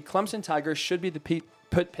not, the Clemson Tigers should be the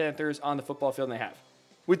Pitt Panthers on the football field than they have.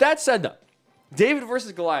 With that said, though, David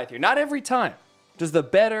versus Goliath here. Not every time does the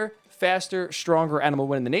better, faster, stronger animal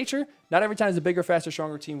win in the nature. Not every time does the bigger, faster,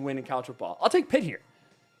 stronger team win in college football. I'll take Pitt here.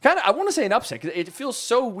 I want to say an upset because it feels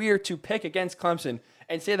so weird to pick against Clemson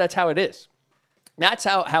and say that's how it is. That's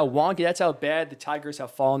how wonky, that's how bad the Tigers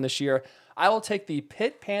have fallen this year. I will take the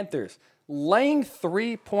Pitt Panthers laying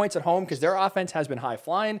 3 points at home because their offense has been high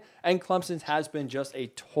flying and Clemson's has been just a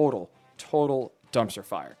total dumpster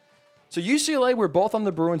fire. So UCLA, we're both on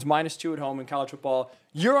the Bruins -2 at home in college football.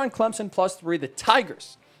 You're on Clemson +3. The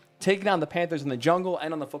Tigers taking on the Panthers in the jungle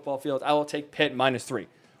and on the football field. I will take Pitt -3.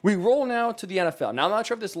 We roll now to the NFL. Now, I'm not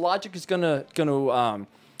sure if this logic is gonna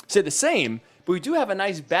say the same, but we do have a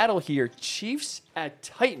nice battle here. Chiefs at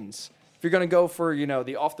Titans. If you're going to go for,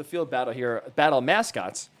 the off-the-field battle here, battle of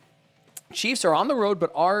mascots, Chiefs are on the road,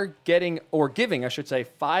 but are giving, I should say,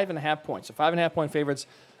 5.5 points. So 5.5-point favorites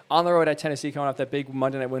on the road at Tennessee coming off that big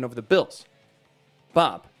Monday night win over the Bills.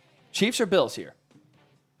 Bob, Chiefs or Bills here?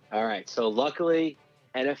 All right. So luckily,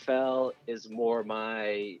 NFL is more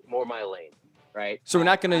my lane, right? So we're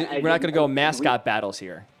not gonna go mascot battles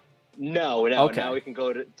here. No. Okay. Now we can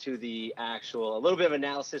go to the actual, a little bit of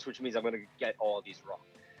analysis, which means I'm going to get all of these wrong.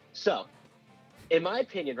 So, in my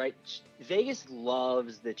opinion, right, Vegas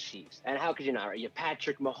loves the Chiefs. And how could you not, right? You have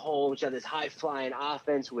Patrick Mahomes, you have this high-flying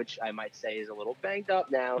offense, which I might say is a little banged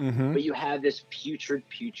up now, but you have this putrid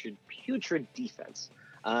defense.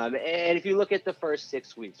 And if you look at the first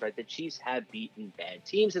 6 weeks, right, the Chiefs have beaten bad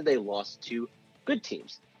teams and they lost to good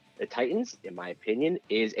teams. The Titans, in my opinion,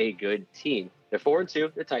 is a good team. They're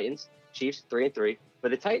 4-2, the Titans. Chiefs 3-3,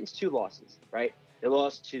 but the Titans 2 losses, right? They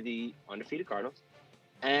lost to the undefeated Cardinals,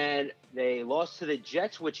 and they lost to the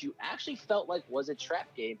Jets, which you actually felt like was a trap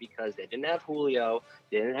game because they didn't have Julio,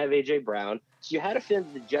 they didn't have AJ Brown. So you had a feeling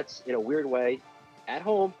that the Jets, in a weird way, at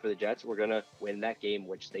home for the Jets, were going to win that game,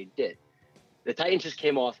 which they did. The Titans just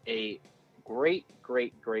came off a great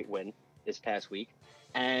win this past week.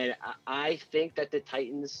 And I think that the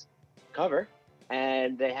Titans cover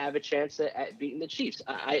and they have a chance at beating the Chiefs.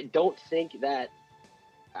 I don't think that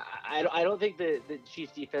I don't think the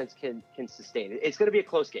Chiefs defense can sustain it. It's going to be a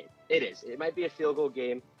close game. It is. It might be a field goal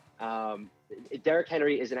game. Derrick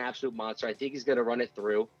Henry is an absolute monster. I think he's going to run it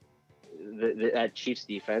through that Chiefs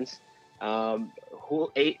defense.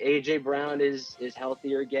 AJ Brown is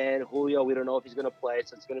healthier again. Julio, we don't know if he's going to play,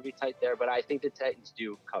 so it's going to be tight there. But I think the Titans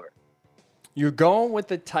do cover. You're going with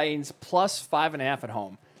the Titans plus 5.5 at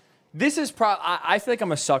home. This is I feel like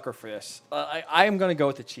I'm a sucker for this. I am going to go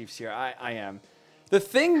with the Chiefs here. I am. The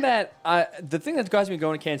thing that got me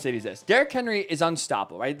going to Kansas City is this. Derrick Henry is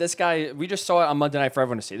unstoppable, right? This guy, we just saw it on Monday Night for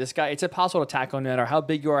everyone to see. This guy, it's impossible to tackle no matter how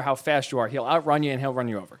big you are, how fast you are. He'll outrun you and he'll run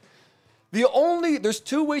you over. There's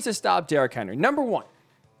two ways to stop Derrick Henry. Number one,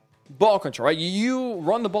 ball control, right? You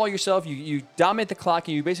run the ball yourself, you dominate the clock,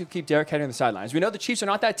 and you basically keep Derrick Henry on the sidelines. We know the Chiefs are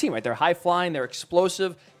not that team, right? They're high flying, they're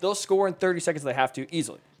explosive. They'll score in 30 seconds if they have to,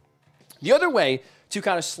 easily. The other way to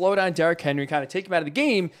kind of slow down Derrick Henry, kind of take him out of the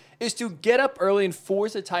game, is to get up early and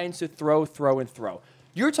force the Titans to throw.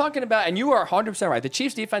 You're talking about, and you are 100% right, the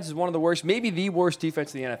Chiefs defense is one of the worst, maybe the worst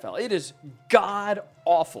defense in the NFL. It is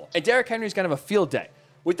god-awful. And Derrick Henry is kind of a field day.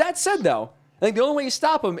 With that said, though, I think the only way you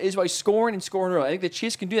stop him is by scoring early. I think the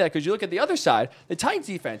Chiefs can do that because you look at the other side, the Titans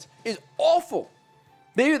defense is awful.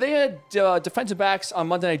 They had defensive backs on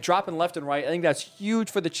Monday night dropping left and right. I think that's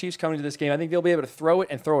huge for the Chiefs coming into this game. I think they'll be able to throw it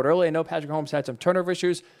early. I know Patrick Mahomes had some turnover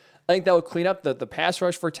issues. I think that will clean up. The pass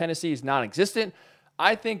rush for Tennessee is non-existent.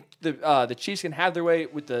 I think the Chiefs can have their way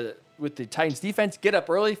with the Titans defense. Get up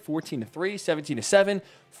early, 14-3, 17-7.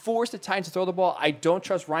 Force the Titans to throw the ball. I don't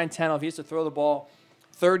trust Ryan Tannehill if he has to throw the ball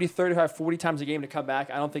 30, 35, 40 times a game to come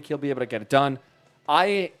back. I don't think he'll be able to get it done.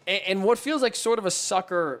 And what feels like sort of a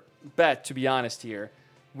sucker bet, to be honest here,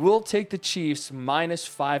 we'll take the Chiefs minus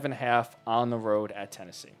 5.5 on the road at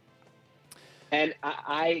Tennessee. And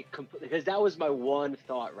because that was my one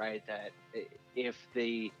thought, right? That if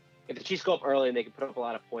the Chiefs go up early and they can put up a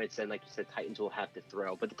lot of points, then like you said, Titans will have to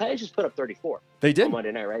throw. But the Titans just put up 34. They did on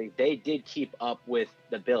Monday night, right? They did keep up with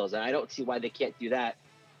the Bills, and I don't see why they can't do that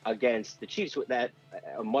against the Chiefs with that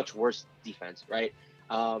a much worse defense, right?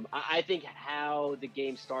 I think how the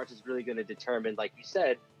game starts is really going to determine, like you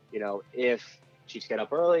said, if Chiefs get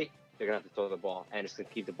up early, they're going to have to throw the ball, and it's going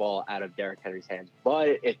to keep the ball out of Derrick Henry's hands.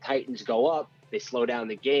 But if Titans go up, they slow down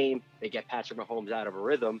the game, they get Patrick Mahomes out of a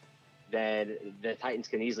rhythm, then the Titans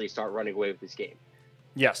can easily start running away with this game.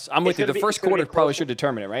 Yes, I'm with you. The first quarter probably should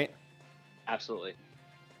determine it, right? Absolutely.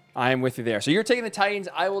 I am with you there. So you're taking the Titans.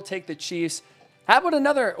 I will take the Chiefs. How about an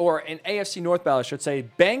AFC North battle, I should say,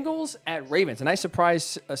 Bengals at Ravens. A nice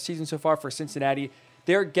surprise season so far for Cincinnati.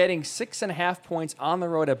 They're getting 6.5 points on the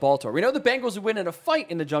road at Baltimore. We know the Bengals would win in a fight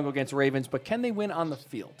in the jungle against Ravens, but can they win on the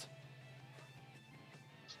field?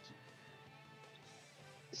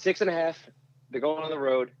 6.5. They're going on the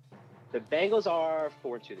road. The Bengals are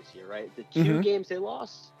 4-2 this year, right? The two games they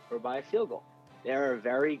lost were by a field goal. They're a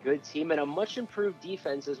very good team and a much improved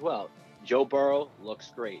defense as well. Joe Burrow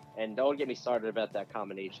looks great. And don't get me started about that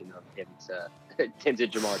combination of him to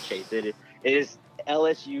Jamar Chase. It is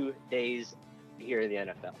LSU days here in the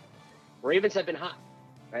NFL. Ravens have been hot,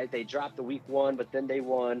 right? They dropped the week 1, but then they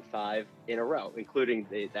won 5 in a row, including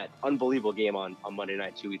that unbelievable game on Monday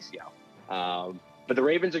night 2 weeks ago. But the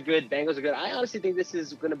Ravens are good. Bengals are good. I honestly think this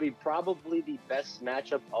is going to be probably the best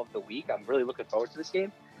matchup of the week. I'm really looking forward to this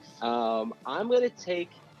game. I'm going to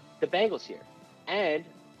take the Bengals here. And,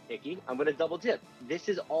 Hickey, I'm going to double dip. This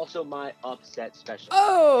is also my upset special.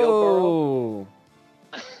 Oh!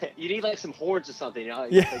 You need like some horns or something. Yeah.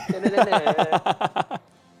 Like,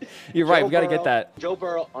 You're right. We got to get that. Joe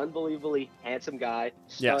Burrow, unbelievably handsome guy.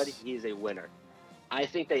 Stud. Yes. He is a winner. I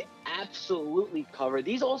think they absolutely cover.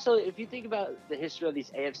 These also, if you think about the history of these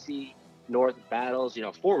AFC North battles,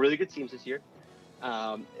 4 really good teams this year.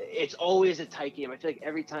 It's always a tight game. I feel like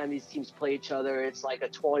every time these teams play each other, it's like a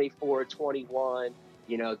 24-21,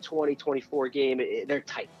 20-24 game. They're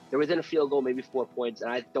tight. They're within a field goal, maybe 4 points, and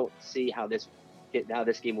I don't see how this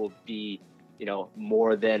game will be,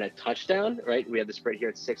 more than a touchdown, right? We have the spread here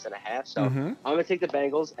at 6.5. So I'm going to take the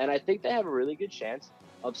Bengals, and I think they have a really good chance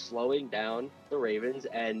of slowing down the Ravens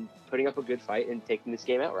and putting up a good fight and taking this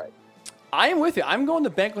game outright. I am with you. I'm going the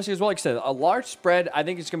Bengals here as well. Like I said, a large spread. I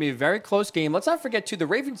think it's going to be a very close game. Let's not forget, too, the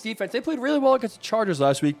Ravens defense, they played really well against the Chargers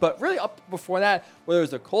last week, but really up before that, whether it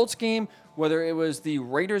was the Colts game, whether it was the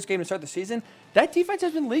Raiders game to start the season, that defense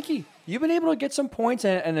has been leaky. You've been able to get some points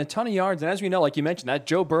and a ton of yards. And as we know, like you mentioned, that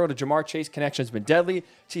Joe Burrow to Jamar Chase connection has been deadly.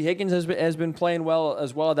 T. Higgins has been playing well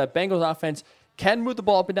as well. That Bengals offense can move the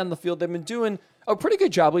ball up and down the field. They've been doing a pretty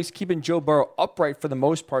good job, at least keeping Joe Burrow upright for the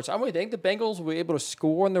most part. So I think the Bengals will be able to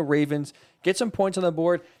score on the Ravens, get some points on the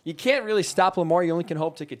board. You can't really stop Lamar. You only can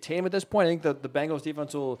hope to contain him at this point. I think the Bengals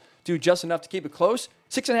defense will do just enough to keep it close.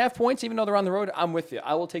 6.5 points, even though they're on the road. I'm with you.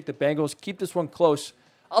 I will take the Bengals. Keep this one close.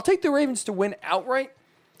 I'll take the Ravens to win outright,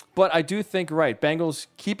 but I do think, right, Bengals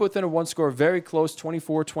keep within a one score, very close,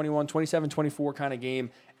 24-21, 27-24 kind of game.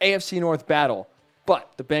 AFC North battle.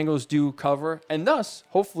 But the Bengals do cover, and thus,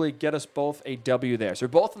 hopefully, get us both a W there. So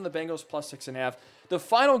we're both on the Bengals plus 6.5. The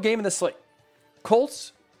final game of the slate,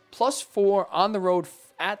 Colts plus 4 on the road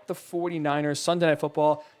at the 49ers, Sunday Night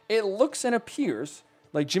Football. It looks and appears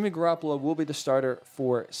like Jimmy Garoppolo will be the starter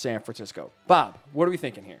for San Francisco. Bob, what are we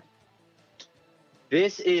thinking here?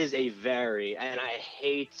 This is a very, and I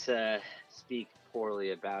hate to speak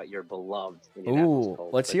poorly about your beloved Indianapolis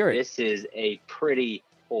Colts. Let's hear it. This is a pretty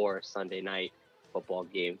poor Sunday night football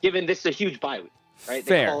game, given this is a huge bye week, right?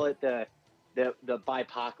 Fair. They call it the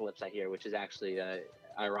bipocalypse, I hear, which is actually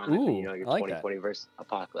ironically, your like 2020 versus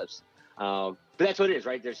apocalypse. But that's what it is,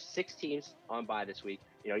 right? There's 6 teams on bye this week.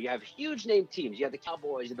 You have huge name teams. You have the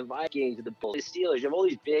Cowboys, you have the Vikings, you have the Bulls, the Steelers. You have all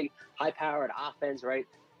these big, high-powered offense, right?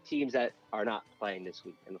 Teams that are not playing this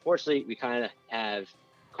week. And unfortunately, we kind of have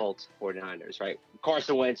Colts 49ers, right?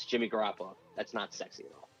 Carson Wentz, Jimmy Garoppolo. That's not sexy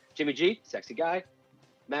at all. Jimmy G, sexy guy.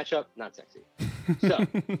 Matchup, not sexy. So,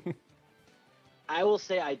 I will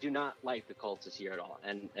say I do not like the Colts this year at all.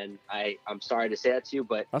 And I'm sorry to say that to you,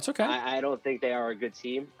 but that's okay. I don't think they are a good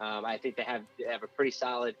team. I think they have a pretty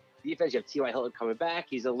solid defense. You have T.Y. Hilton coming back.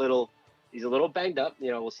 He's a little banged up.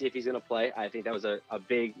 We'll see if he's going to play. I think that was a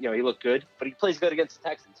big, he looked good, but he plays good against the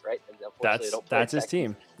Texans, right? And that's his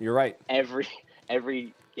team. You're right.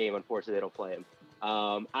 Every game, unfortunately, they don't play him.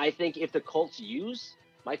 I think if the Colts use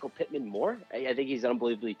Michael Pittman more, I think he's an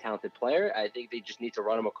unbelievably talented player. I think they just need to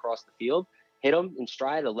run him across the field, hit him in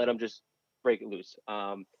stride, and let him just break it loose.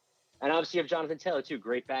 And obviously you have Jonathan Taylor too,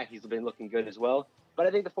 great back. He's been looking good as well. But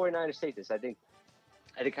I think the 49ers take this. I think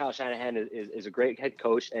Kyle Shanahan is a great head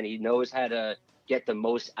coach, and he knows how to get the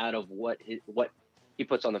most out of what he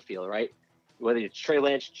puts on the field, right? Whether it's Trey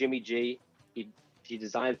Lance, Jimmy G, he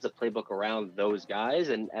designs the playbook around those guys,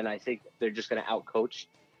 and I think they're just going to outcoach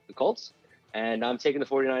the Colts. And I'm taking the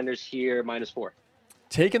 49ers here, -4.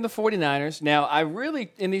 Taking the 49ers. Now, I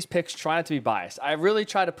really, in these picks, try not to be biased. I really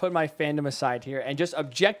try to put my fandom aside here and just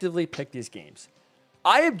objectively pick these games.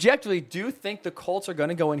 I objectively do think the Colts are going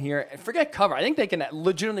to go in here and forget cover. I think they can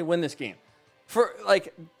legitimately win this game.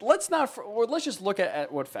 Let's just look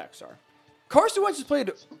at what facts are. Carson Wentz has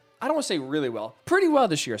played, I don't want to say really well, pretty well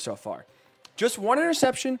this year so far. Just 1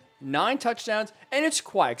 interception, 9 touchdowns, and it's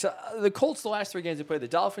quiet. The Colts, the last 3 games they played, the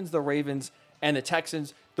Dolphins, the Ravens, and the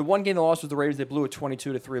Texans. The one game they lost was the Ravens. They blew it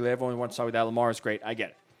 22-3. Everyone wants to talk about that. Lamar is great. I get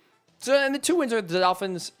it. So, and the 2 wins are the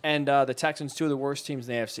Dolphins and the Texans, 2 of the worst teams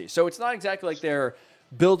in the AFC. So it's not exactly like they're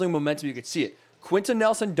building momentum. You could see it. Quentin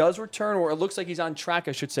Nelson does return, or it looks like he's on track,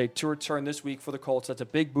 I should say, to return this week for the Colts. That's a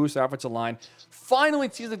big boost to the offensive line. Finally,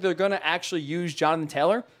 it seems like they're going to actually use Jonathan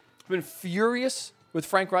Taylor. I've been furious with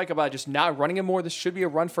Frank Reich about just not running him more. This should be a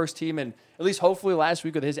run-first team, and at least hopefully last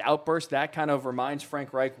week with his outburst, that kind of reminds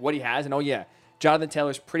Frank Reich what he has. And, oh, yeah, Jonathan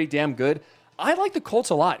Taylor's pretty damn good. I like the Colts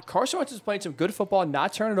a lot. Carson Wentz is playing some good football,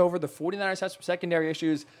 not turning it over. The 49ers have some secondary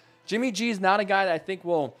issues. Jimmy G is not a guy that I think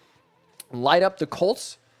will light up the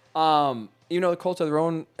Colts. The Colts have their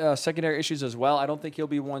own secondary issues as well. I don't think he'll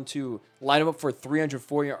be one to line him up for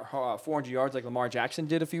 400 yards like Lamar Jackson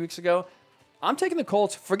did a few weeks ago. I'm taking the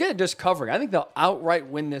Colts. Forget just covering. I think they'll outright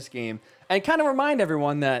win this game and kind of remind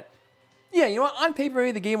everyone that, on paper,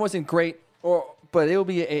 maybe the game wasn't great, but it'll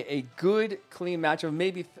be a good, clean matchup.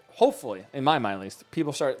 Maybe, hopefully, in my mind at least,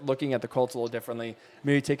 people start looking at the Colts a little differently,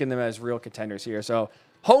 maybe taking them as real contenders here. So,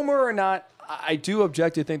 homer or not, I do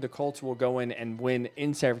objectively think the Colts will go in and win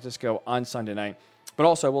in San Francisco on Sunday night, but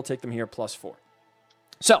also I will take them here +4.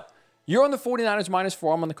 So, you're on the 49ers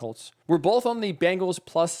 -4. I'm on the Colts. We're both on the Bengals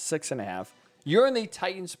 +6.5. You're on the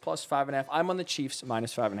Titans +5.5. I'm on the Chiefs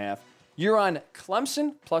 -5.5. You're on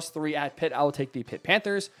Clemson +3 at Pitt. I will take the Pitt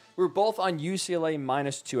Panthers. We're both on UCLA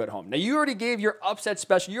 -2 at home. Now, you already gave your upset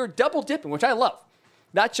special. You're double dipping, which I love.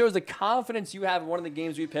 That shows the confidence you have in one of the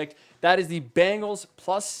games we picked. That is the Bengals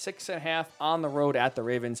 +6.5 on the road at the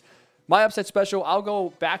Ravens. My upset special, I'll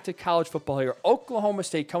go back to college football here. Oklahoma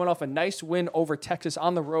State coming off a nice win over Texas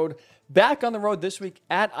on the road. Back on the road this week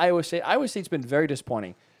at Iowa State. Iowa State's been very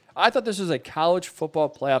disappointing. I thought this was a college football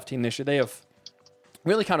playoff team this year. They have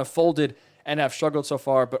really kind of folded and have struggled so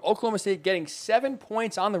far. But Oklahoma State getting 7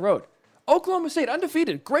 points on the road. Oklahoma State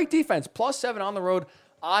undefeated. Great defense. +7 on the road.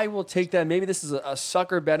 I will take that. Maybe this is a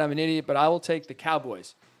sucker bet. I'm an idiot, but I will take the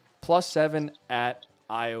Cowboys. +7 at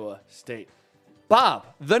Iowa State. Bob,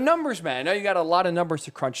 the numbers man. I know you got a lot of numbers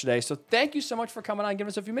to crunch today, so thank you so much for coming on and giving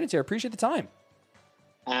us a few minutes here. Appreciate the time.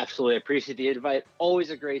 Absolutely. Appreciate the invite. Always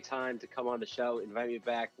a great time to come on the show. Invite me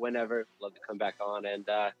back whenever. Love to come back on. And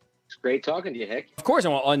it's great talking to you, Hick. Of course.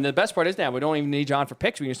 And the best part is now we don't even need John for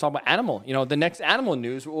picks. We can just talk about animal. You know, the next animal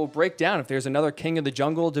news we'll break down. If there's another king of the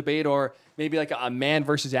jungle debate or maybe like a man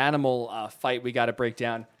versus animal fight we got to break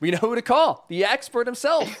down, we know who to call. The expert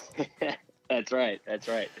himself. That's right. That's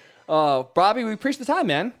right. Bobby, we appreciate the time,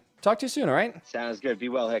 man. Talk to you soon, all right? Sounds good. Be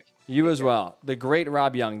well, Hick. You as well. The great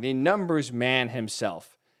Rob Young, the numbers man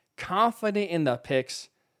himself. Confident in the picks.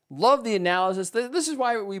 Love the analysis. This is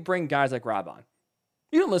why we bring guys like Rob on.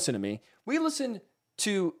 You don't listen to me. We listen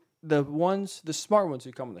to the smart ones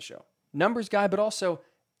who come on the show. Numbers guy, but also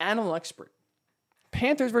animal expert.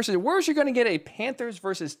 Panthers versus, where's you going to get a Panthers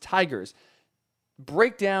versus Tigers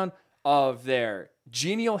breakdown of their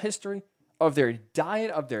genial history, of their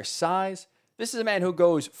diet, of their size? This is a man who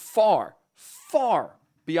goes far, far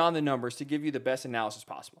beyond the numbers to give you the best analysis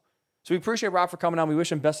possible. So we appreciate Rob for coming on. We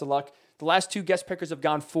wish him best of luck. The last two guest pickers have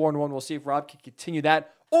gone 4-1. We'll see if Rob can continue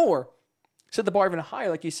that or set the bar even higher,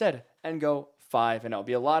 like he said, and go 5-0. It'll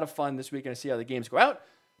be a lot of fun this weekend to see how the games go out.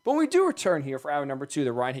 But when we do return here for hour number 2,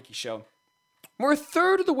 the Ryan Hickey Show, we're a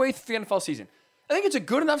third of the way through the NFL season. I think it's a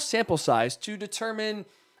good enough sample size to determine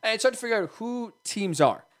and start to figure out who teams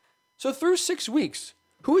are. So through 6 weeks,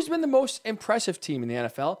 who's been the most impressive team in the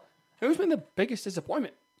NFL? And who's been the biggest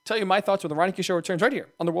disappointment? Tell you my thoughts when the Ryan Hickey Show returns right here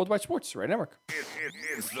on the Worldwide Sports Radio Network.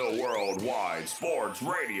 It's the Worldwide Sports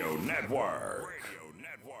Radio Network.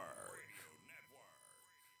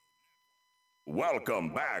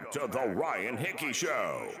 Welcome back to the Ryan Hickey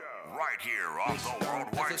Show. Right here on the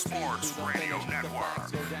Worldwide Sports Radio Network.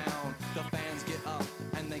 The fans get up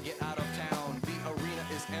and they get out of town. The arena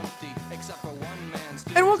is empty except for one man.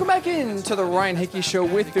 And welcome back into the Ryan Hickey Show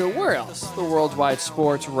with the where else? The Worldwide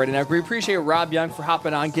Sports Radio Network. We appreciate Rob Young for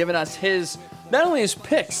hopping on, giving us not only his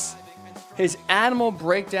picks, his animal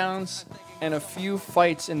breakdowns, and a few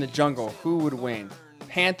fights in the jungle. Who would win?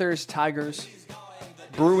 Panthers, Tigers,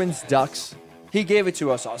 Bruins, Ducks. He gave it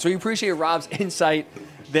to us all. So we appreciate Rob's insight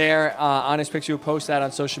there on his picks. We'll post that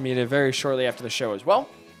on social media very shortly after the show as well.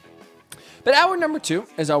 But hour number 2,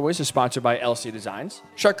 as always, is sponsored by LC Designs.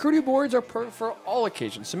 Charcuterie boards are perfect for all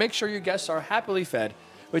occasions, so make sure your guests are happily fed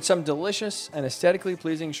with some delicious and aesthetically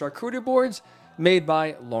pleasing charcuterie boards made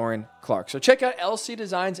by Lauren Clark. So check out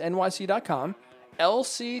lcdesignsnyc.com,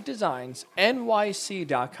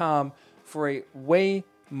 lcdesignsnyc.com for a way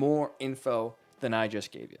more info than I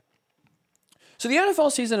just gave you. So the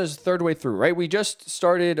NFL season is a third way through, right? We just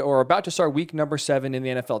started or about to start week number 7 in the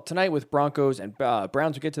NFL tonight with Broncos and Browns.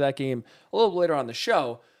 We'll get to that game a little later on the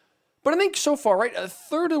show. But I think so far, right, a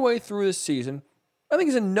third of the way through this season, I think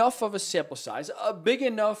is enough of a sample size, a big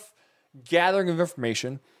enough gathering of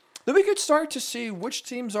information that we could start to see which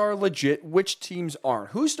teams are legit, which teams aren't.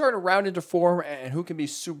 Who's starting to round into form and who can be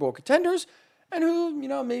Super Bowl contenders, and who,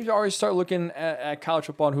 maybe already start looking at college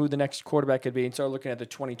football and who the next quarterback could be and start looking at the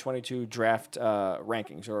 2022 draft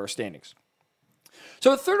rankings or standings.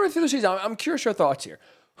 So the third way through the season, I'm curious your thoughts here.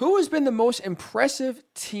 Who has been the most impressive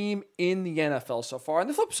team in the NFL so far? On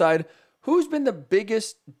the flip side, who's been the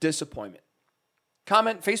biggest disappointment?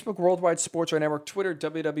 Comment, Facebook, Worldwide Sports Radio Network, Twitter,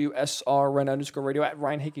 WWSRN_radio, at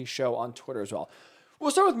Ryan Hickey Show on Twitter as well.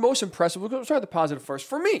 We'll start with most impressive. We'll start with the positive first.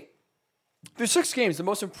 For me, through 6 games, the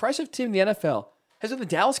most impressive team in the NFL has been the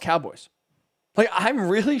Dallas Cowboys. I'm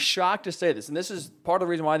really shocked to say this, and this is part of the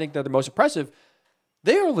reason why I think they're the most impressive.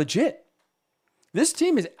 They are legit. This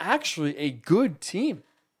team is actually a good team.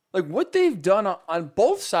 What they've done on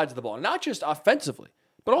both sides of the ball, not just offensively,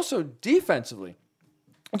 but also defensively,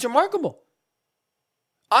 it's remarkable.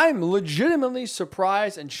 I'm legitimately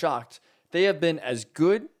surprised and shocked they have been as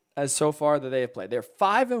good as so far that they have played. They're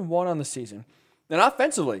 5-1 on the season, and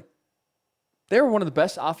offensively, they were one of the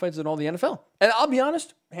best offenses in all the NFL. And I'll be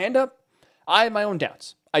honest, hand up, I had my own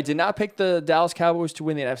doubts. I did not pick the Dallas Cowboys to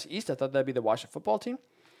win the NFC East. I thought that'd be the Washington football team.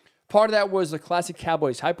 Part of that was the classic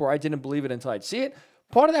Cowboys hype where I didn't believe it until I'd see it.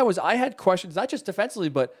 Part of that was I had questions, not just defensively,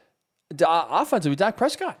 but offensively, Dak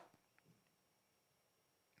Prescott.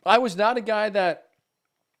 I was not a guy that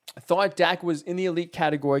thought Dak was in the elite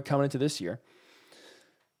category coming into this year.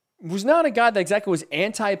 was not a guy that exactly was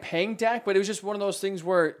anti-paying Dak, but it was just one of those things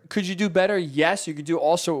where could you do better? Yes, you could do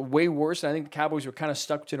also way worse. And I think the Cowboys were kind of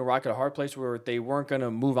stuck between a rock and a hard place where they weren't going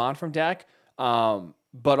to move on from Dak.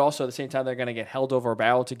 But also at the same time, they're going to get held over a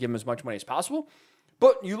barrel to give him as much money as possible.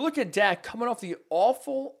 But you look at Dak coming off the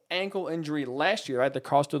awful ankle injury last year, right? That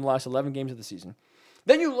cost him the last 11 games of the season.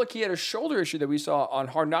 Then you look, he had a shoulder issue that we saw on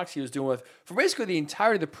Hard Knocks he was dealing with for basically the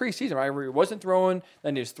entirety of the preseason, right? Where he wasn't throwing,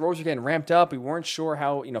 then his throws were getting ramped up. We weren't sure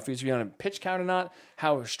how, if he was going to on a pitch count or not,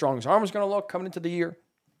 how strong his arm was going to look coming into the year.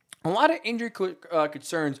 A lot of injury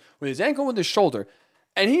concerns with his ankle and with his shoulder.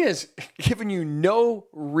 And he has given you no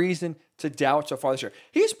reason to doubt so far this year.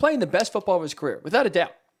 He is playing the best football of his career, without a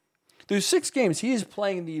doubt. Through 6 games, he is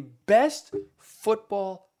playing the best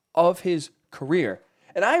football of his career.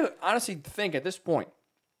 And I honestly think at this point,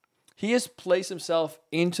 he has placed himself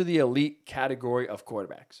into the elite category of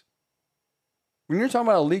quarterbacks. When you're talking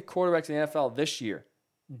about elite quarterbacks in the NFL this year,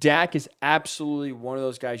 Dak is absolutely one of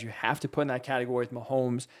those guys you have to put in that category with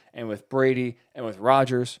Mahomes and with Brady and with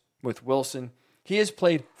Rodgers, with Wilson. He has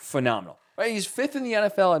played phenomenal. Right? He's 5th in the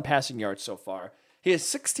NFL in passing yards so far. He has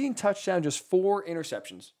 16 touchdowns, just 4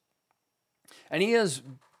 interceptions. And he is,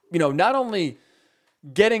 not only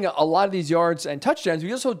getting a lot of these yards and touchdowns,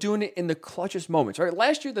 he's also doing it in the clutchest moments. Right?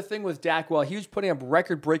 Last year, the thing with Dak, while he was putting up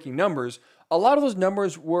record-breaking numbers, a lot of those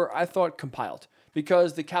numbers were, I thought, compiled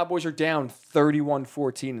because the Cowboys are down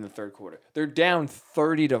 31-14 in the third quarter. They're down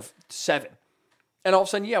 30-7. And all of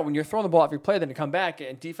a sudden, when you're throwing the ball off your play, then to come back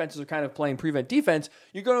and defenses are kind of playing prevent defense,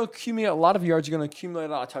 you're going to accumulate a lot of yards, you're going to accumulate a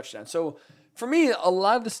lot of touchdowns. So for me, a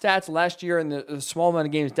lot of the stats last year and the small amount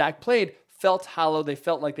of games Dak played felt hollow. They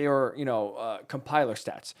felt like they were, compiler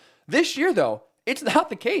stats. This year, though, it's not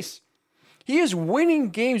the case. He is winning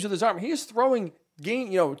games with his arm. He is throwing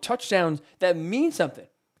touchdowns that mean something.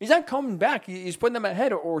 He's not coming back. He's putting them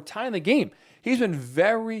ahead or tying the game. He's been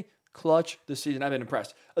very clutch this season. I've been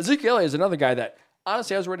impressed. Ezekiel Elliott is another guy that,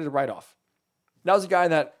 honestly, I was ready to write off. That was a guy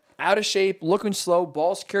that, out of shape, looking slow,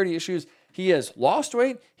 ball security issues. He has lost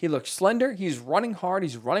weight. He looks slender. He's running hard.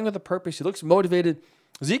 He's running with a purpose. He looks motivated.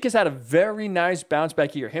 Zeke has had a very nice bounce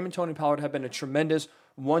back year. Him and Tony Pollard have been a tremendous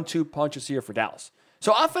 1-2 punch this year for Dallas.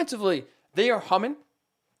 So offensively, they are humming.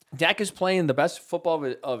 Dak is playing the best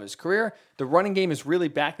football of his career. The running game is really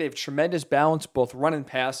back. They have tremendous balance, both run and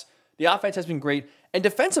pass. The offense has been great. And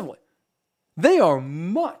defensively, they are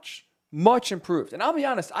much, much improved. And I'll be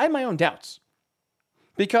honest, I have my own doubts.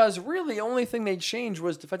 Because really, the only thing they changed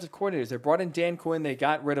was defensive coordinators. They brought in Dan Quinn. They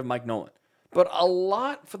got rid of Mike Nolan. But a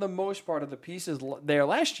lot, for the most part, of the pieces there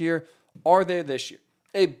last year are there this year.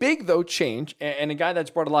 A big, though, change, and a guy that's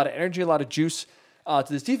brought a lot of energy, a lot of juice to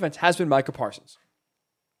this defense has been Micah Parsons.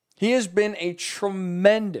 He has been a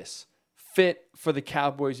tremendous fit for the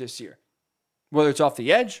Cowboys this year. Whether it's off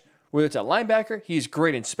the edge, whether it's a linebacker, he's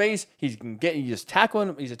great in space. He's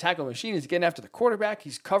tackling. He's a tackle machine. He's getting after the quarterback.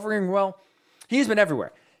 He's covering well. He's been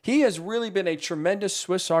everywhere. He has really been a tremendous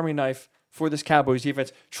Swiss Army knife for this Cowboys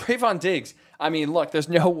defense. Trayvon Diggs, look, there's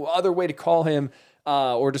no other way to call him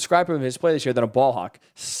or describe him in his play this year than a ball hawk.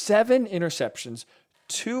 7 interceptions,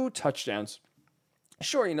 2 touchdowns.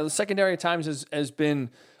 Sure, the secondary at times has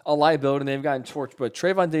been a liability and they've gotten torched, but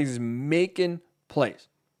Trayvon Diggs is making plays.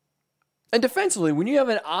 And defensively, when you have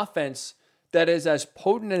an offense that is as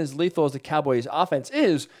potent and as lethal as the Cowboys offense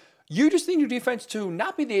is, you just need your defense to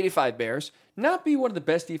not be the 85 Bears, not be one of the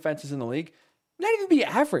best defenses in the league, not even be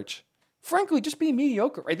average. Frankly, just be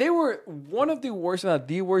mediocre, right? They were one of the worst, if not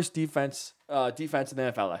the worst defense in the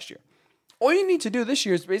NFL last year. All you need to do this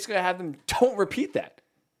year is basically have them don't repeat that.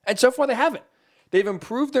 And so far, they haven't. They've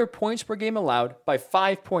improved their points per game allowed by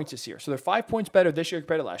 5 points this year. So they're 5 points better this year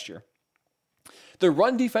compared to last year. Their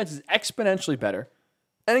run defense is exponentially better.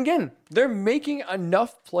 And again, they're making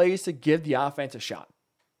enough plays to give the offense a shot.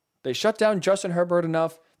 They shut down Justin Herbert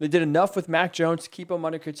enough. They did enough with Mac Jones to keep him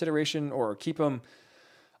under consideration or keep him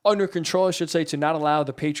under control, I should say, to not allow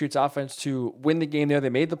the Patriots offense to win the game there. They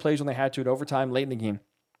made the plays when they had to in overtime late in the game.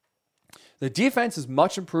 The defense is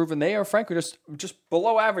much improved, and they are, frankly, just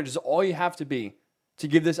below average is all you have to be to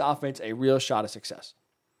give this offense a real shot of success.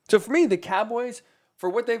 So for me, the Cowboys, for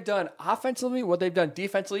what they've done offensively, what they've done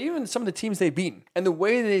defensively, even some of the teams they've beaten, and the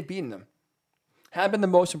way they've beaten them, have been the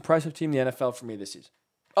most impressive team in the NFL for me this season.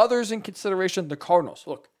 Others in consideration, the Cardinals.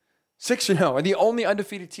 Look, 6-0 are the only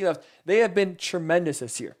undefeated team left. They have been tremendous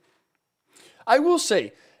this year. I will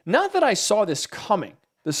say, not that I saw this coming,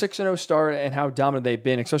 the 6-0 start and how dominant they've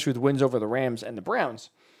been, especially with wins over the Rams and the Browns.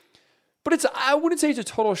 But I wouldn't say it's a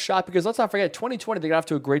total shot because let's not forget, 2020, they got off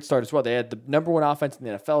to a great start as well. They had the number 1 offense in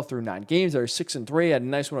the NFL through 9 games. They were 6-3, had a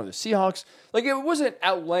nice one over the Seahawks. It wasn't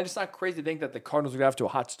outlandish. It's not crazy to think that the Cardinals would get off to a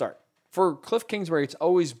hot start. For Cliff Kingsbury, it's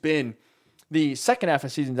always been the second half of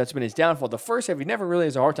the season that's been his downfall. The first half, he never really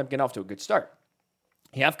has a hard time getting off to a good start.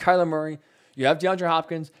 You have Kyler Murray. You have DeAndre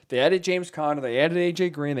Hopkins. They added James Conner. They added A.J.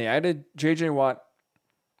 Green. They added J.J. Watt.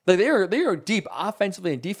 Like they are deep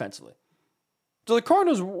offensively and defensively. So the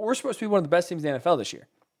Cardinals were supposed to be one of the best teams in the NFL this year.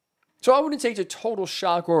 So I wouldn't say it's a total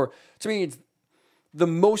shock, or to me, it's the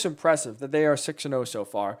most impressive that they are 6-0 so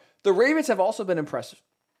far. The Ravens have also been impressive,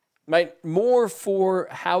 right? More for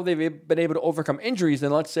how they've been able to overcome injuries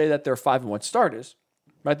than, let's say, that they're 5-1 starters.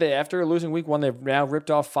 Right? After losing week 1, they've now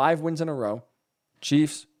ripped off 5 wins in a row.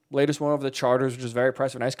 Chiefs, latest one over the Chargers, which is very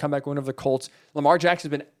impressive. Nice comeback win over the Colts. Lamar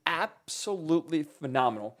Jackson's been absolutely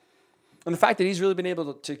phenomenal. And the fact that he's really been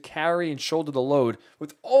able to carry and shoulder the load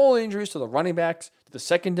with all the injuries to the running backs, to the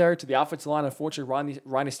secondary, to the offensive line. Unfortunately,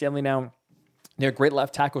 Ronnie Stanley now, their great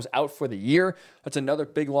left tackle's out for the year. That's another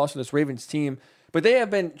big loss for this Ravens team. But they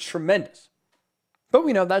have been tremendous. But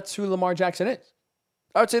we know that's who Lamar Jackson is.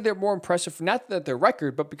 I would say they're more impressive, not that their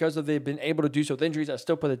record, but because of they've been able to do so with injuries. I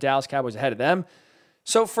still put the Dallas Cowboys ahead of them.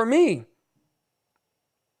 So for me,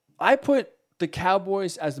 I put the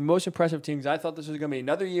Cowboys as the most impressive team because I thought this was going to be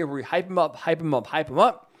another year where we hype them up, hype them up, hype them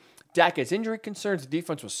up. Dak has injury concerns. The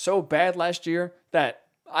defense was so bad last year that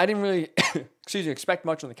I didn't really expect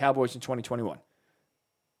much from the Cowboys in 2021.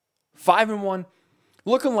 5-1,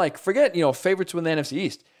 looking like, forget, favorites to win the NFC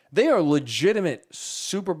East. They are legitimate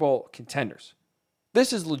Super Bowl contenders.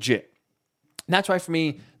 This is legit. And that's why, for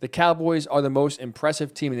me, the Cowboys are the most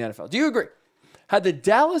impressive team in the NFL. Do you agree? Had the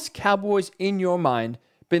Dallas Cowboys, in your mind,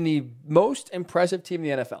 been the most impressive team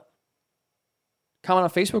in the NFL? Comment on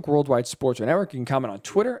Facebook, Worldwide Sports Network. You can comment on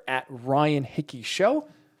Twitter, at Ryan Hickey Show.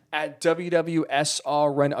 At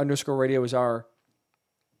WWSRN_radio is our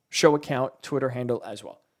show account, Twitter handle as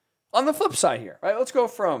well. On the flip side here, right? Let's go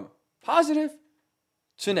from positive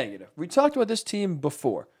to negative. We talked about this team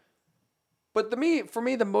before. But for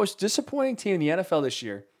me, the most disappointing team in the NFL this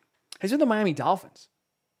year has been the Miami Dolphins.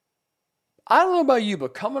 I don't know about you,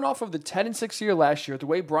 but coming off of the 10-6 year last year, the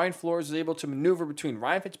way Brian Flores was able to maneuver between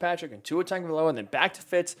Ryan Fitzpatrick and Tua Tagovailoa and then back to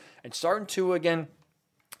Fitz and starting Tua again,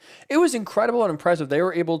 it was incredible and impressive. They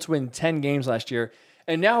were able to win 10 games last year.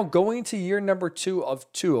 And now going to year number 2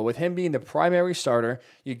 of Tua, with him being the primary starter,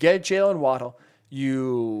 you get Jalen Waddle,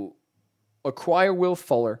 you acquire Will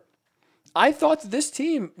Fuller. I thought that this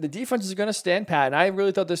team, the defense is going to stand pat, and I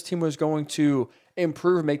really thought this team was going to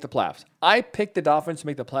improve and make the playoffs. I picked the Dolphins to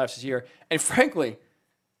make the playoffs this year, and frankly,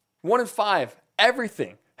 1-5,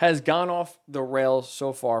 everything has gone off the rails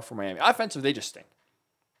so far for Miami. Offensive, they just stink.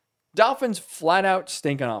 Dolphins flat out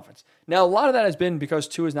stink on offense. Now, a lot of that has been because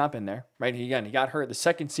Tua has not been there, right? He got hurt the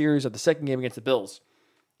second series of the second game against the Bills,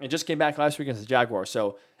 and just came back last week against the Jaguars.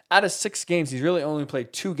 So out of 6 games, he's really only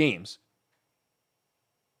played 2 games.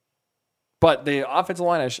 But the offensive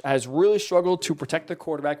line has really struggled to protect the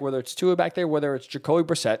quarterback, whether it's Tua back there, whether it's Jacoby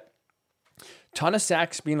Brissett. Ton of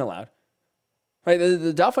sacks being allowed. Right?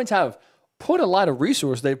 The Dolphins have put a lot of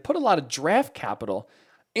resources. They've put a lot of draft capital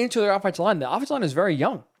into their offensive line. The offensive line is very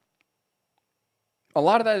young. A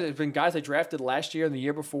lot of that has been guys they drafted last year and the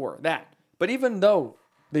year before that. But even though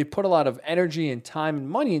they put a lot of energy and time and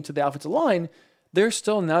money into the offensive line, they're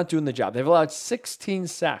still not doing the job. They've allowed 16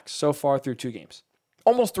 sacks so far through 2 games.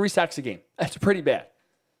 Almost 3 sacks a game. That's pretty bad.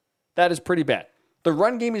 That is pretty bad. The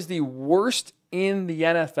run game is the worst in the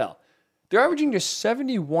NFL. They're averaging just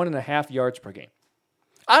 71.5 yards per game.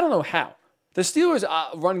 I don't know how. The Steelers'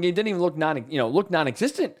 run game didn't even look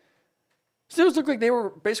non-existent. Steelers looked like they were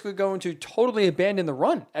basically going to totally abandon the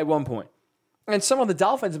run at one point. And some of the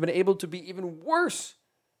Dolphins have been able to be even worse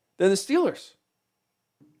than the Steelers.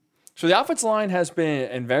 So the offensive line has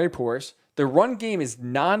been very porous. The run game is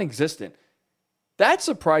non-existent. That's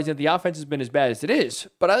surprising that the offense has been as bad as it is.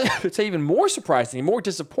 But I would say even more surprising and more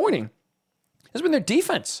disappointing has been their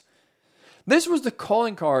defense. This was the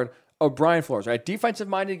calling card of Brian Flores, right?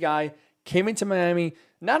 Defensive-minded guy, came into Miami,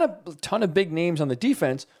 not a ton of big names on the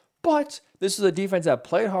defense, but this is a defense that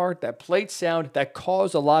played hard, that played sound, that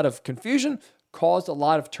caused a lot of confusion, caused a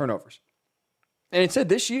lot of turnovers. And it said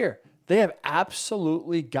this year, they have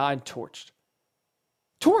absolutely gotten torched.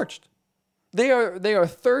 Torched. They are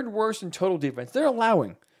third worst in total defense. They're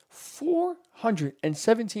allowing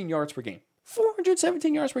 417 yards per game.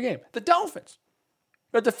 417 yards per game. The Dolphins,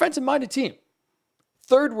 a defensive-minded team,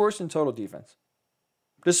 third worst in total defense.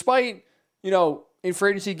 Despite, in free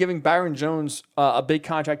agency giving Byron Jones a big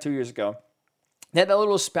contract 2 years ago. They had that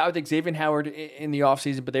little spout with Xavier Howard in the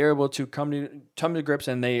offseason, but they were able to come to grips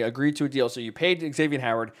and they agreed to a deal. So you paid Xavier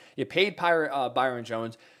Howard, you paid Byron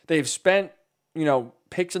Jones. They've spent,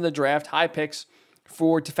 picks in the draft, high picks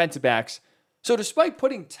for defensive backs. So despite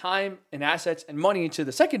putting time and assets and money into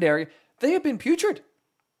the secondary, they have been putrid,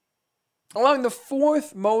 allowing the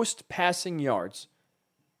 4th most passing yards.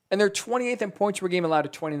 And they're 28th in points per game allowed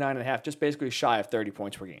at 29.5, just basically shy of 30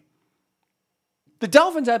 points per game. The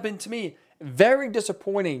Dolphins have been, to me, very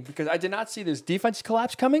disappointing because I did not see this defense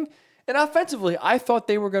collapse coming. And offensively, I thought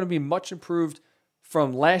they were going to be much improved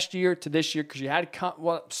from last year to this year because you had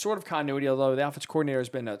sort of continuity, although the offense coordinator has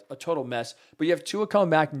been a total mess. But you have Tua coming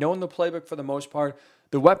back, knowing the playbook for the most part.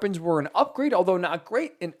 The weapons were an upgrade, although not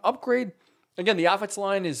great. An upgrade. Again, the offensive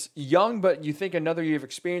line is young, but you think another year of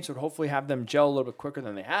experience would hopefully have them gel a little bit quicker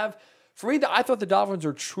than they have. For me, I thought the Dolphins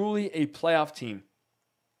are truly a playoff team.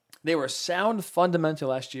 They were sound fundamental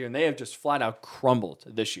last year, and they have just flat out crumbled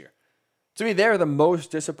this year. To me, they're the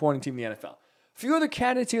most disappointing team in the NFL. A few other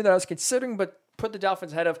candidates here that I was considering, but put the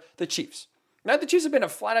Dolphins ahead of the Chiefs. Now, the Chiefs have been a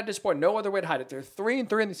flat-out disappointment. No other way to hide it. They're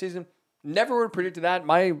 3-3 in the season. Never would have predicted that.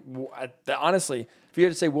 Honestly, if you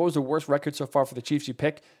had to say what was the worst record so far for the Chiefs you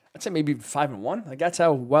pick, I'd say maybe 5-1. Like, that's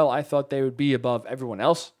how well I thought they would be above everyone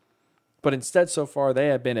else. But instead, so far, they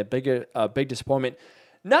have been a big disappointment.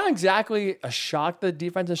 Not exactly a shock the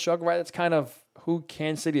defense has struggled, right? That's kind of who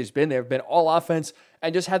Kansas City has been. They've been all offense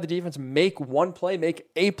and just had the defense make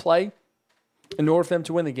a play in order for them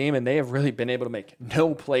to win the game, and they have really been able to make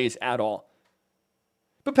no plays at all.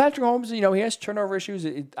 But Patrick Mahomes, he has turnover issues.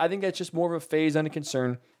 I think that's just more of a phase than a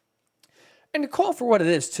concern. And to call for what it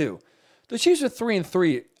is, too. The Chiefs are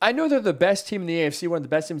 3-3. I know they're the best team in the AFC, one of the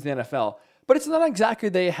best teams in the NFL, but it's not exactly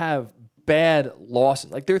they have bad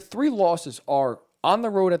losses. Like, their 3 losses are on the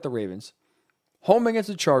road at the Ravens, home against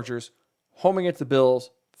the Chargers, home against the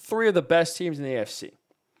Bills, 3 of the best teams in the AFC.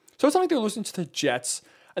 So it's not like they're losing to the Jets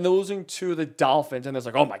and they're losing to the Dolphins, and it's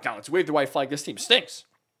like, oh my God, let's wave the white flag. This team stinks.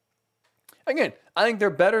 Again, I think they're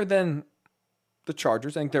better than the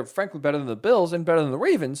Chargers. I think they're frankly better than the Bills and better than the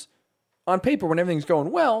Ravens on paper when everything's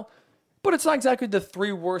going well, but it's not exactly the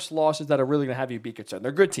 3 worst losses that are really going to have you be concerned.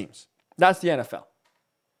 They're good teams. That's the NFL.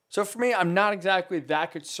 So for me, I'm not exactly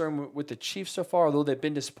that concerned with the Chiefs so far, although they've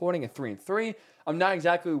been disappointing at 3-3. I'm not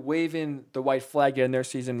exactly waving the white flag in their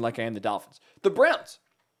season like I am the Dolphins. The Browns,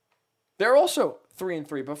 they're also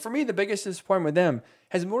 3-3, but for me, the biggest disappointment with them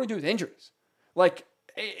has more to do with injuries. Like,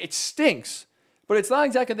 it stinks, but it's not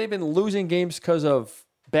exactly they've been losing games because of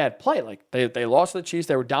bad play. Like, they lost to the Chiefs.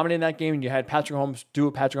 They were dominating that game, and you had Patrick Mahomes do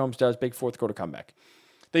what Patrick Mahomes does, big fourth quarter comeback.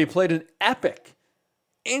 They played an epic,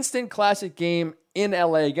 instant classic game in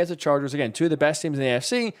LA against the Chargers. Again, 2 of the best teams in the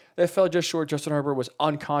AFC. They fell just short. Justin Herbert was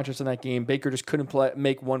unconscious in that game. Baker just couldn't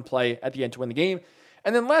make one play at the end to win the game.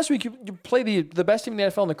 And then last week, you played the best team in the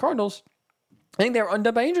NFL in the Cardinals. I think they were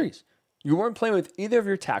undone by injuries. You weren't playing with either of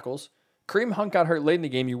your tackles. Kareem Hunt got hurt late in the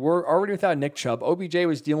game. You were already without Nick Chubb. OBJ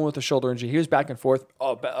was dealing with a shoulder injury. He was back and forth.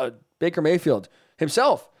 Baker Mayfield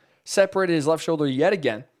himself separated his left shoulder yet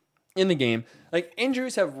again in the game. Like,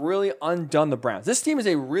 injuries have really undone the Browns. This team is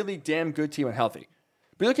a really damn good team when healthy.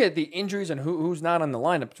 But you look at the injuries and who's not on the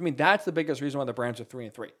lineup. To me, that's the biggest reason why the Browns are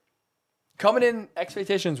 3-3. Coming in,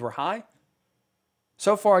 expectations were high.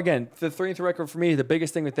 So far, again, the 3-3 record for me, the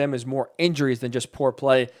biggest thing with them is more injuries than just poor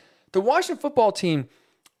play. The Washington football team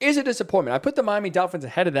is a disappointment. I put the Miami Dolphins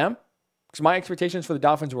ahead of them because my expectations for the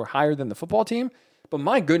Dolphins were higher than the football team. But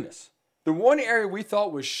my goodness, the one area we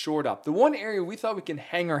thought was shored up, the one area we thought we can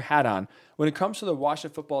hang our hat on when it comes to the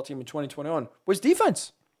Washington football team in 2021 was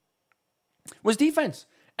defense.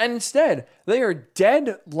 And instead, they are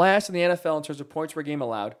dead last in the NFL in terms of points per game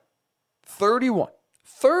allowed. 31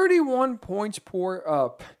 points per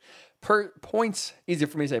points, easier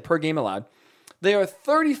for me to say, per game allowed. They are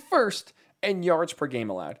 31st in yards per game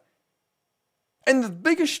allowed. And the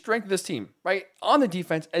biggest strength of this team, right, on the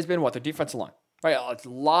defense has been what? The defensive line. Right, it's a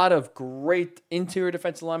lot of great interior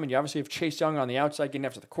defensive linemen. You obviously have Chase Young on the outside getting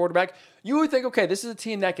after the quarterback. You would think, okay, this is a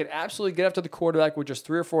team that could absolutely get after the quarterback with just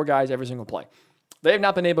 3 or 4 guys every single play. They have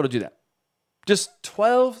not been able to do that. Just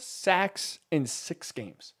 12 sacks in 6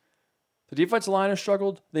 games. The defensive line has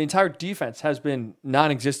struggled. The entire defense has been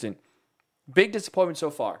non-existent. Big disappointment so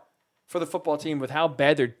far for the football team with how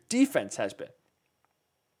bad their defense has been.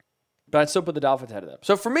 But I'd still put the Dolphins ahead of them.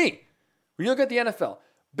 So for me, when you look at the NFL,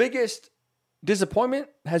 biggest disappointment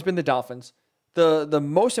has been the Dolphins. The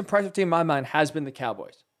most impressive team in my mind has been the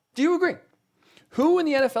Cowboys. Do you agree? Who in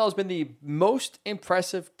the NFL has been the most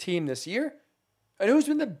impressive team this year? And who's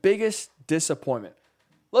been the biggest disappointment?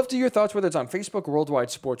 Love to hear your thoughts, whether it's on Facebook,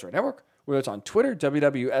 Worldwide Sports Radio Network, whether it's on Twitter,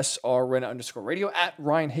 WWSRN_radio, at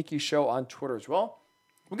Ryan Hickey Show on Twitter as well.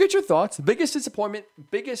 We'll get your thoughts. The biggest disappointment,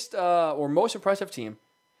 biggest or most impressive team.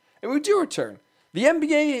 And we do return. The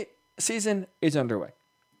NBA season is underway.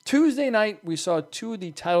 Tuesday night, we saw 2 of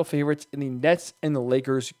the title favorites in the Nets and the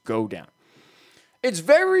Lakers go down. It's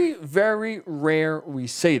very, very rare we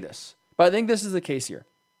say this, but I think this is the case here.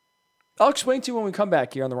 I'll explain to you when we come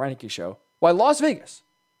back here on the Ryan Hickey Show why Las Vegas,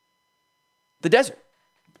 the desert,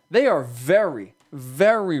 they are very,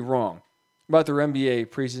 very wrong about their NBA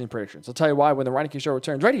preseason predictions. I'll tell you why when the Ryan Hickey Show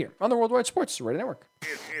returns right here on the Worldwide Sports Radio Network.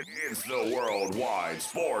 It's the Worldwide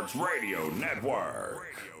Sports Radio Network.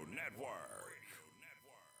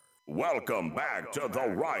 Welcome back to the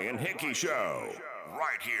Ryan Hickey Show,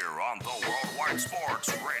 right here on the Worldwide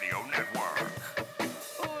Sports Radio Network.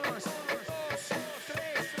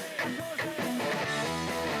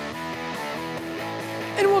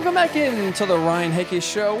 And welcome back into the Ryan Hickey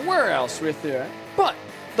Show. Where else with you but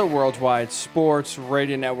the Worldwide Sports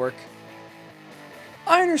Radio Network?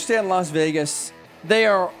 I understand Las Vegas, they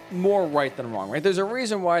are more right than wrong, right? There's a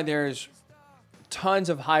reason why there's tons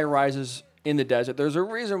of high rises in the desert. There's a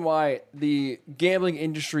reason why the gambling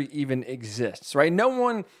industry even exists, right?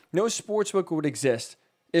 No sportsbook would exist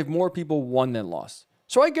if more people won than lost.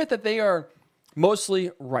 So I get that they are mostly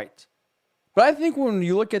right. But I think when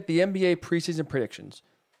you look at the NBA preseason predictions,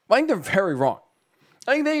 I think they're very wrong.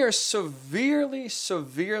 I think they are severely,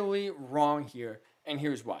 severely wrong here, and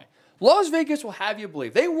here's why. Las Vegas will have you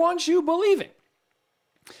believe, they want you believing,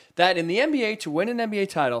 that in the NBA, to win an NBA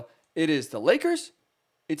title, it is the Lakers,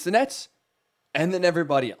 it's the Nets, and then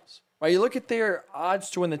everybody else. Right? You look at their odds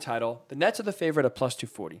to win the title, the Nets are the favorite at plus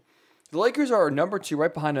 240. The Lakers are number 2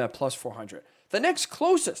 right behind them at plus 400. The next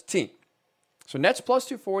closest team, so Nets plus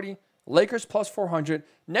 240, Lakers plus 400.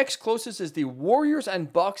 Next closest is the Warriors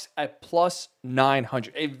and Bucks at plus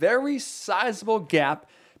 900. A very sizable gap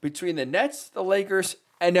between the Nets, the Lakers,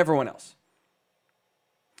 and everyone else.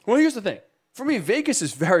 Well, here's the thing. For me, Vegas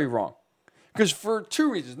is very wrong. Because for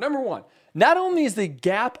two reasons. Number one, not only is the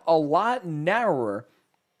gap a lot narrower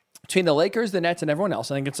between the Lakers, the Nets, and everyone else,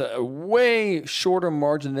 I think it's a way shorter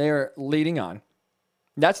margin they're leading on.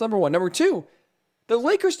 That's number one. Number two, the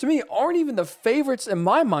Lakers, to me, aren't even the favorites in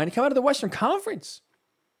my mind to come out of the Western Conference.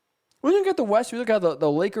 We look at the West, we look at how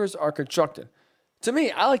the Lakers are constructed. To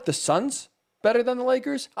me, I like the Suns better than the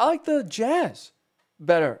Lakers. I like the Jazz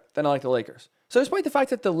better than I like the Lakers. So despite the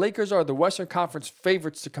fact that the Lakers are the Western Conference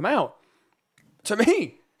favorites to come out, to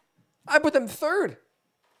me, I put them third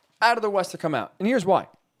out of the West to come out. And here's why.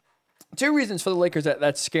 Two reasons for the Lakers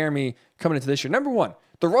that scare me coming into this year. Number one,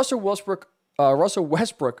 the Russell Westbrook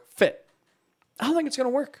fit. I don't think it's going to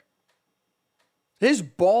work. His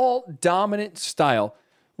ball-dominant style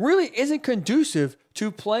really isn't conducive to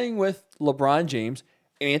playing with LeBron James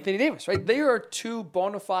and Anthony Davis, right? They are two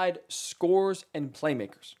bona fide scorers and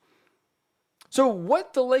playmakers. So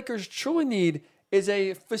what the Lakers truly need is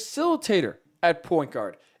a facilitator at point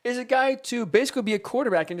guard, is a guy to basically be a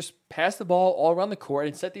quarterback and just pass the ball all around the court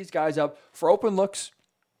and set these guys up for open looks,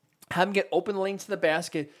 have them get open lanes to the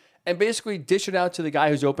basket, and basically dish it out to the guy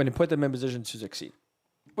who's open and put them in position to succeed.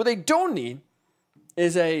 What they don't need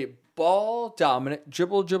is a ball-dominant,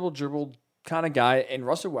 dribble kind of guy in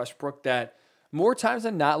Russell Westbrook that more times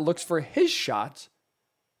than not looks for his shots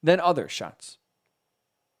than other shots.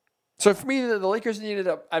 So for me, the Lakers needed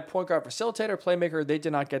a point guard facilitator, playmaker. They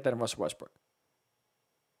did not get that in Russell Westbrook.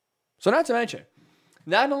 So not to mention,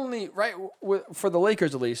 not only, right, for the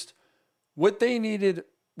Lakers at least, what they needed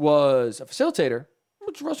was a facilitator,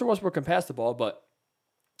 which Russell Westbrook can pass the ball, but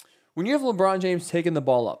when you have LeBron James taking the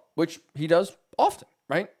ball up, which he does often,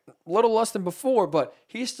 right? A little less than before, but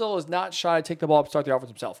he still is not shy to take the ball up and start the offense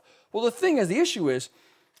himself. Well, the issue is,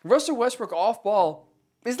 Russell Westbrook off ball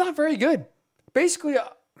is not very good. Basically, I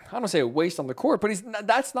don't want to say a waste on the court, but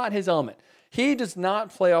that's not his element. He does not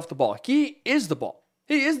play off the ball. He is the ball.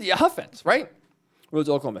 He is the offense, right? Whether it's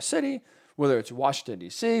Oklahoma City, whether it's Washington,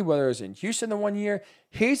 D.C., whether it's in Houston the 1 year,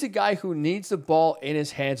 he's a guy who needs the ball in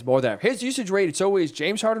his hands more than ever. His usage rate, it's always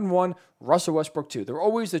James Harden 1, Russell Westbrook 2. They're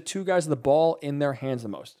always the two guys with the ball in their hands the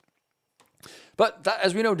most. But that,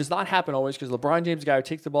 as we know, does not happen always because LeBron James is a guy who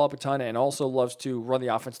takes the ball up a ton and also loves to run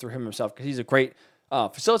the offense through him himself because he's a great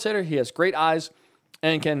facilitator. He has great eyes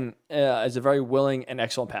and is a very willing and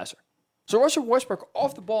excellent passer. So Russell Westbrook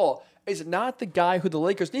off the ball is not the guy who the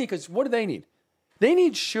Lakers need because what do they need? They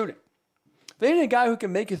need shooting. They need a guy who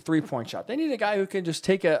can make a three-point shot. They need a guy who can just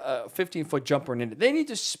take a 15-foot jumper and in it. They need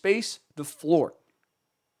to space the floor.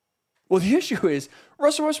 Well, the issue is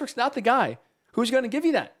Russell Westbrook's not the guy who's going to give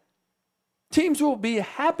you that. Teams will be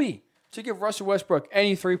happy to give Russell Westbrook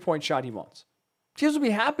any three-point shot he wants. Teams will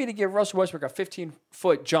be happy to give Russell Westbrook a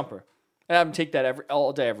 15-foot jumper and have him take that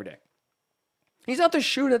all day, every day. He's not the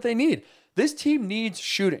shooter that they need. This team needs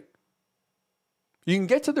shooting. You can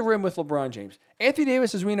get to the rim with LeBron James. Anthony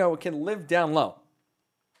Davis, as we know, can live down low.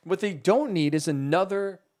 What they don't need is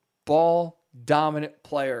another ball-dominant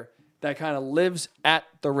player that kind of lives at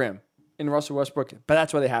the rim in Russell Westbrook, but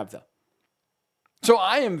that's what they have, though. So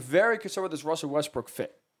I am very concerned with this Russell Westbrook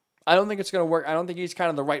fit. I don't think it's going to work. I don't think he's kind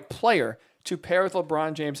of the right player to pair with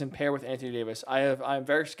LeBron James and pair with Anthony Davis. I'm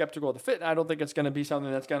very skeptical of the fit, and I don't think it's going to be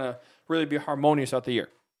something that's going to really be harmonious throughout the year.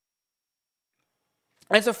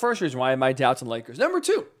 That's the first reason why I have my doubts in Lakers. Number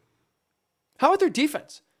 2, how about their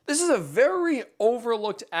defense? This is a very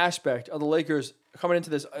overlooked aspect of the Lakers coming into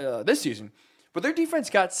this season, but their defense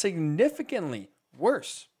got significantly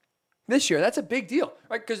worse this year. That's a big deal,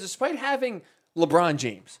 right? Because despite having LeBron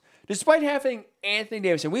James, despite having Anthony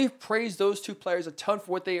Davis, and we've praised those two players a ton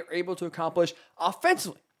for what they are able to accomplish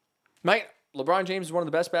offensively, right? LeBron James is one of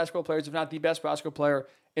the best basketball players, if not the best basketball player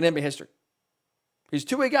in NBA history. He's a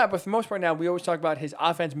two-way guy, but for the most part now, we always talk about his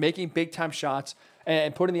offense, making big-time shots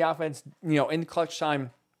and putting the offense, in clutch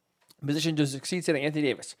time position to succeed today. Anthony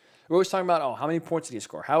Davis. We're always talking about, how many points did he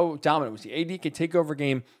score? How dominant was he? AD can take over a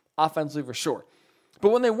game offensively for sure.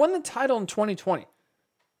 But when they won the title in 2020,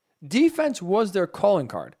 defense was their calling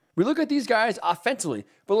card. We look at these guys offensively,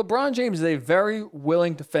 but LeBron James is a very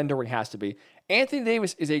willing defender when he has to be. Anthony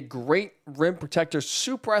Davis is a great rim protector,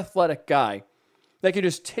 super athletic guy that can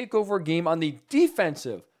just take over a game on the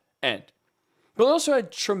defensive end. But also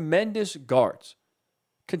had tremendous guards.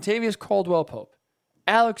 Kentavious Caldwell-Pope,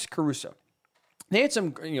 Alex Caruso. They had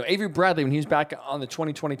some, Avery Bradley when he was back on the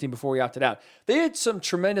 2020 team before he opted out. They had some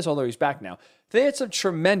tremendous, although he's back now, they had some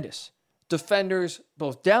tremendous defenders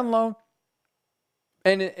both down low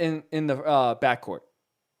and in the backcourt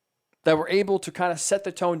that were able to kind of set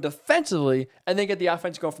the tone defensively and then get the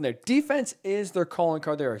offense going from there. Defense is their calling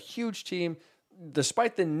card. They're a huge team.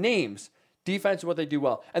 Despite the names, defense is what they do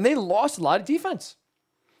well. And they lost a lot of defense.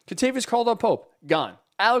 Kentavious Caldwell-Pope, gone.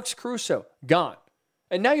 Alex Caruso, gone.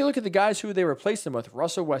 And now you look at the guys who they replaced them with: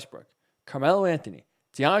 Russell Westbrook, Carmelo Anthony,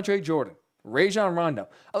 DeAndre Jordan, Rajon Rondo.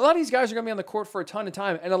 A lot of these guys are going to be on the court for a ton of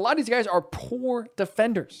time, and a lot of these guys are poor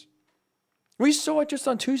defenders. We saw it just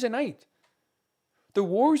on Tuesday night. The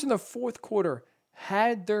Warriors in the fourth quarter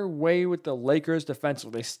had their way with the Lakers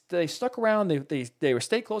defensively. They stuck around. They were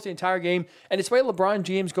stayed close the entire game. And despite LeBron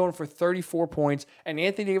James going for 34 points and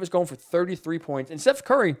Anthony Davis going for 33 points and Steph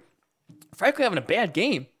Curry, frankly, having a bad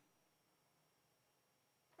game,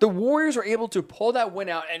 the Warriors were able to pull that win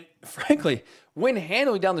out and, frankly, win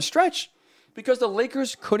handily down the stretch because the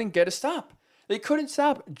Lakers couldn't get a stop. They couldn't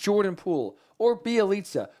stop Jordan Poole or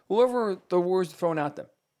Bjelica, whoever the Warriors were throwing at them.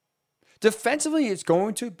 Defensively, it's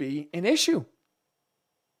going to be an issue.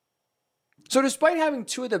 So despite having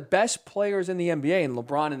two of the best players in the NBA in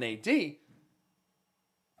LeBron and AD,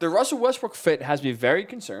 the Russell Westbrook fit has me very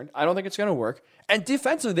concerned. I don't think it's going to work. And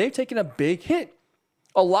defensively, they've taken a big hit.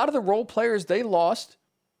 A lot of the role players they lost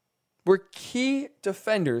were key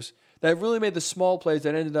defenders that really made the small plays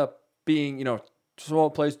that ended up being, small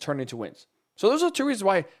plays turned into wins. So those are two reasons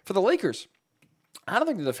why, for the Lakers, I don't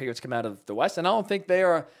think they're the favorites come out of the West, and I don't think they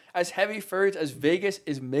are as heavy favorites as Vegas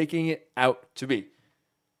is making it out to be.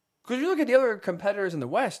 Because if you look at the other competitors in the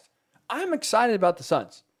West, I'm excited about the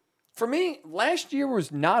Suns. For me, last year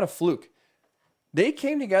was not a fluke. They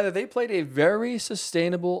came together. They played a very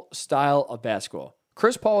sustainable style of basketball.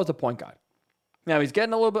 Chris Paul is the point guard. Now, he's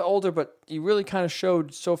getting a little bit older, but he really kind of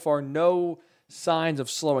showed so far no signs of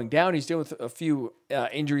slowing down. He's dealing with a few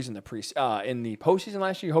injuries in the postseason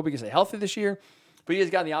last year. Hope he can stay healthy this year. But he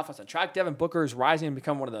has gotten the offense on track. Devin Booker is rising and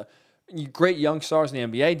become one of the great young stars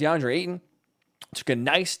in the NBA. DeAndre Ayton took a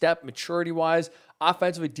nice step maturity-wise.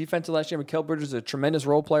 Offensively, defensively last year, Mikal Bridges is a tremendous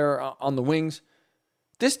role player on the wings.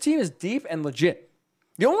 This team is deep and legit.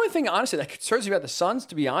 The only thing, honestly, that concerns me about the Suns,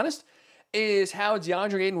 to be honest, is how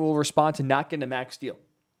DeAndre Ayton will respond to not getting a max deal.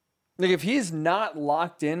 Like, if he's not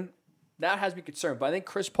locked in, that has me concerned. But I think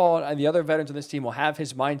Chris Paul and the other veterans on this team will have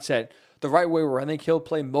his mindset the right way, where I think he'll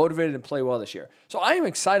play motivated and play well this year. So I am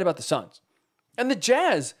excited about the Suns. And the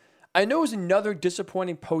Jazz, I know, was another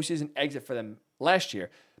disappointing postseason exit for them last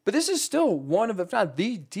year. But this is still one of, if not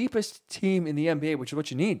the deepest team in the NBA, which is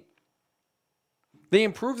what you need. They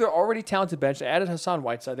improved their already talented bench. They added Hassan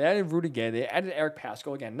Whiteside. They added Rudy Gay. They added Eric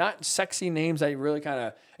Paschall. Again, not sexy names that really kind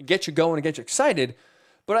of get you going and get you excited.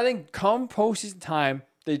 But I think come postseason time,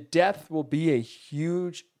 the depth will be a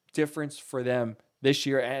huge difference for them this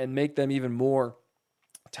year and make them even more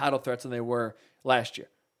title threats than they were last year.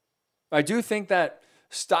 I do think that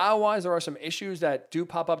style-wise, there are some issues that do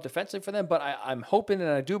pop up defensively for them, but I'm hoping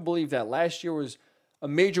and I do believe that last year was a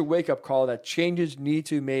major wake-up call that changes need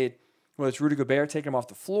to be made, whether it's Rudy Gobert taking him off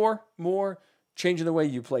the floor more, changing the way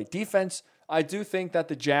you play defense. I do think that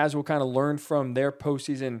the Jazz will kind of learn from their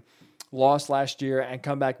postseason loss last year and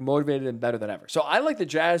come back motivated and better than ever. So I like the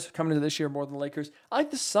Jazz coming into this year more than the Lakers. I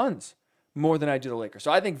like the Suns more than I do the Lakers.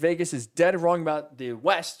 So I think Vegas is dead wrong about the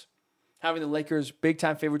West, having the Lakers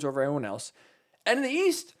big-time favorites over everyone else. And in the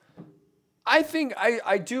East, I think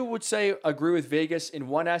I would say agree with Vegas in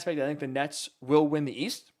one aspect. I think the Nets will win the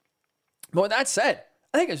East. But with that said,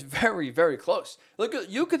 I think it's very, very close. Look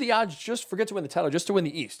at the odds, just forget to win the title, just to win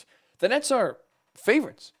the East. The Nets are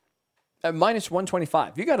favorites at minus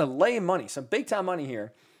 125. You got to lay money, some big-time money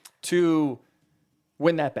here to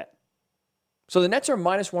win that bet. So the Nets are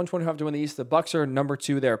minus 125 to win the East. The Bucks are number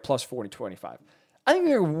 2 there, plus 40-25. I think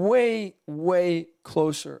they're way, way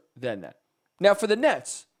closer than that. Now, for the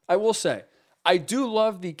Nets, I will say, I do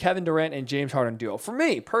love the Kevin Durant and James Harden duo. For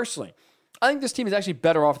me, personally, I think this team is actually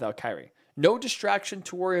better off without Kyrie. No distraction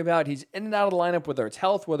to worry about. He's in and out of the lineup, whether it's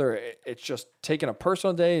health, whether it's just taking a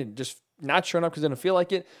personal day and just not showing up because he doesn't feel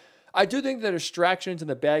like it. I do think the distractions and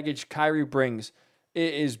the baggage Kyrie brings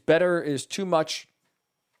is better, is too much,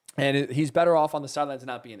 and he's better off on the sidelines and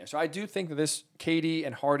not being there. So I do think that this KD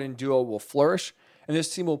and Harden duo will flourish, and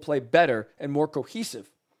this team will play better and more cohesive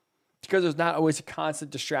because there's not always a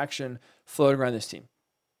constant distraction floating around this team.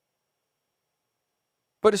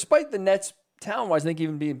 But despite the Nets, talent-wise, I think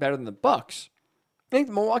even being better than the Bucks, I think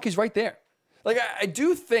Milwaukee's right there. Like, I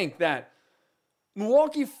do think that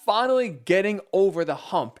Milwaukee finally getting over the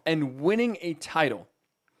hump and winning a title,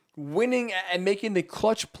 winning and making the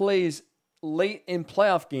clutch plays late in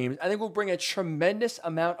playoff games, I think will bring a tremendous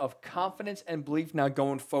amount of confidence and belief now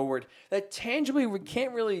going forward that tangibly we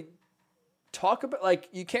can't really talk about, like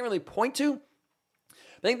you can't really point to.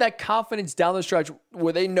 I think that confidence down the stretch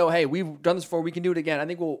where they know, hey, we've done this before, we can do it again, I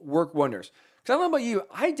think will work wonders. Because I don't know about you,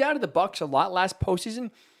 I doubted the Bucks a lot last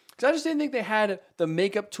postseason because I just didn't think they had the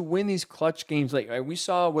makeup to win these clutch games late. Right? We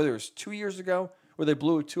saw whether it was 2 years ago where they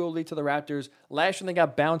blew a 2-0 lead to the Raptors. Last year they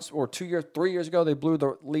got bounced, or 3 years ago they blew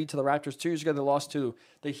the lead to the Raptors. 2 years ago they lost to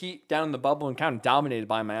the Heat down in the bubble and kind of dominated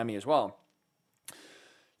by Miami as well.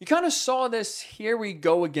 You kind of saw this, here we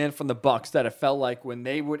go again from the Bucks, that it felt like when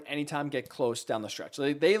they would anytime get close down the stretch.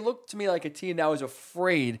 So they looked to me like a team that was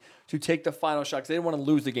afraid to take the final shot because they didn't want to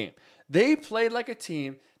lose the game. They played like a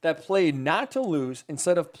team that played not to lose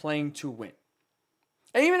instead of playing to win.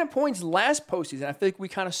 And even at points last postseason, I think we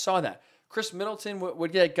kind of saw that. Chris Middleton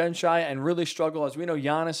would get gun shy and really struggle. As we know,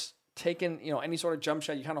 Giannis taking any sort of jump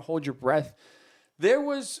shot, you kind of hold your breath. There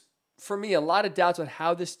was, for me, a lot of doubts on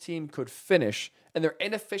how this team could finish, and their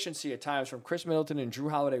inefficiency at times from Chris Middleton and Drew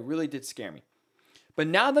Holiday really did scare me. But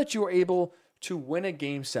now that you are able to win a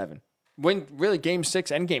Game 7, win really Game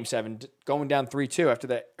 6 and Game 7, going down 3-2 after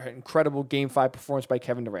that incredible Game 5 performance by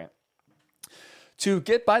Kevin Durant, to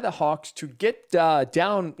get by the Hawks, to get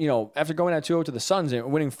down, after going down 2-0 to the Suns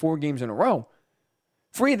and winning 4 games in a row,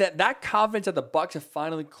 for me, that confidence that the Bucks have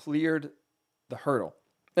finally cleared the hurdle.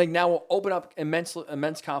 Like now will open up immense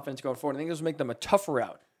confidence going forward. I think this will make them a tougher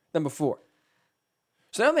route than before.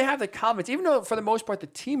 So now they have the confidence, even though for the most part the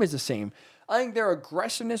team is the same. I think their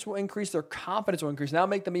aggressiveness will increase, their confidence will increase. Now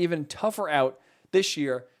make them even tougher out this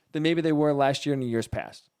year than maybe they were last year and the years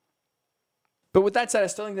past. But with that said, I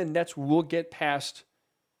still think the Nets will get past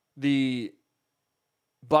the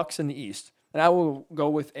Bucks in the East. And I will go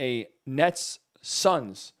with a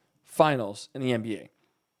Nets-Suns finals in the NBA.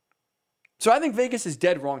 So I think Vegas is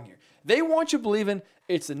dead wrong here. They want you believing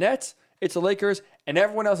it's the Nets, it's the Lakers, and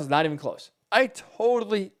everyone else is not even close. I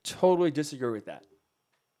totally disagree with that.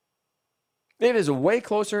 It is way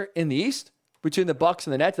closer in the East between the Bucks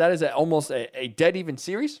and the Nets. That is almost a dead even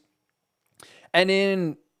series. And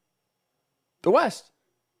in the West,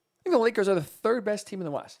 I think the Lakers are the third best team in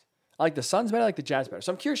the West. I like the Suns better, I like the Jazz better.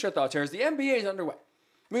 So I'm curious your thoughts here as the NBA is underway.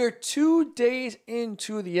 We are 2 days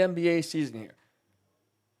into the NBA season here.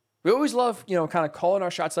 We always love, kind of calling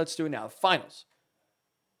our shots. Let's do it now. The finals.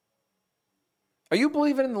 Are you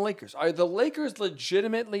believing in the Lakers? Are the Lakers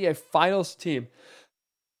legitimately a finals team?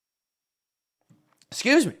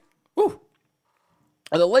 Excuse me. Woo.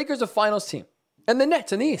 Are the Lakers a finals team? And the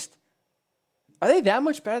Nets in the East? Are they that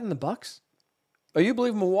much better than the Bucks? Or you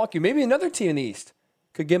believe Milwaukee, maybe another team in the East,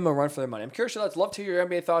 could give them a run for their money? I'm curious. I'd love to hear your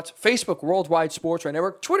NBA thoughts. Facebook, Worldwide Sports Radio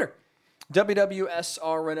Network. Twitter,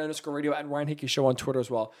 WWSRN_radio, at Ryan Hickey Show on Twitter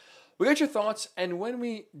as well. We got your thoughts. And when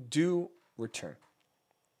we do return,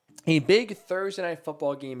 a big Thursday night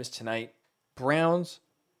football game is tonight. Browns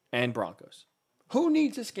and Broncos. Who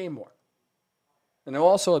needs this game more? And I'll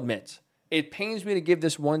also admit, it pains me to give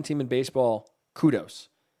this one team in baseball kudos.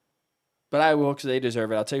 But I will because they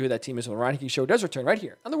deserve it. I'll tell you who that team is when the Ryan Hickey Show does return right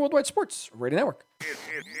here on the Worldwide Sports Radio Network.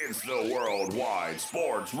 It's the Worldwide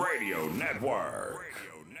Sports Radio Network.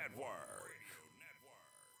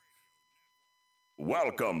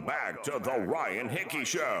 Welcome back to the Ryan Hickey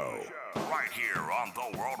Show, right here on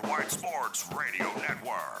the Worldwide Sports Radio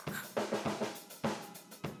Network.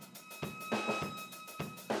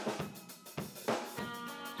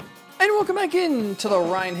 And welcome back into the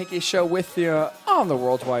Ryan Hickey Show with you on the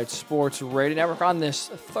Worldwide Sports Radio Network on this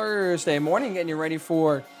Thursday morning, getting you ready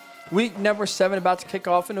for week number 7 about to kick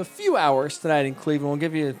off in a few hours tonight in Cleveland. We'll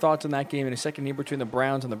give you thoughts on that game in a second here between the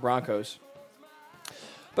Browns and the Broncos.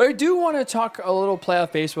 But I do want to talk a little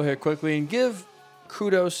playoff baseball here quickly and give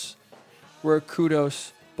kudos where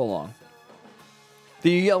kudos belong.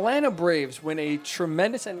 The Atlanta Braves win a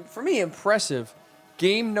tremendous and, for me, impressive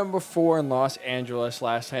game number 4 in Los Angeles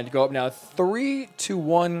last night to go up now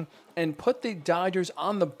 3-1 and put the Dodgers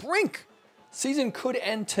on the brink. Season could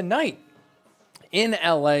end tonight in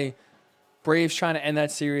LA. Braves trying to end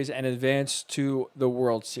that series and advance to the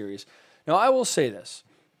World Series. Now, I will say this.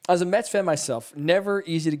 As a Mets fan myself, never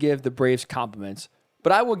easy to give the Braves compliments,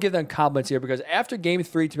 but I will give them compliments here because after Game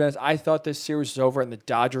 3, to be honest, I thought this series was over and the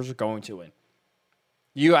Dodgers were going to win.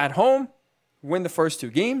 You at home, win the first 2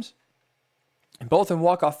 games, and both in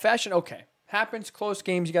walk-off fashion. Okay, happens, close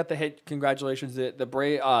games, you got the hit. Congratulations.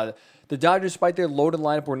 The Dodgers, despite their loaded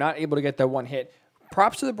lineup, were not able to get that one hit.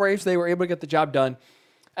 Props to the Braves, they were able to get the job done.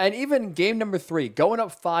 And even game number 3, going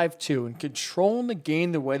up 5-2 and controlling the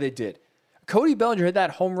game the way they did. Cody Bellinger hit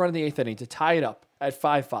that home run in the 8th inning to tie it up at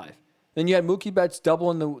 5-5. Then you had Mookie Betts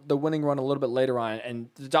doubling the winning run a little bit later on, and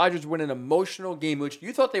the Dodgers win an emotional game, which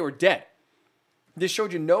you thought they were dead. This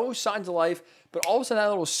showed you no signs of life, but all of a sudden that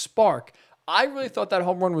little spark, I really thought that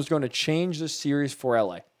home run was going to change the series for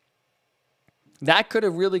LA. That could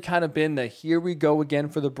have really kind of been the here we go again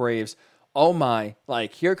for the Braves. Oh my,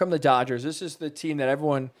 like here come the Dodgers. This is the team that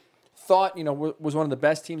everyone thought, was one of the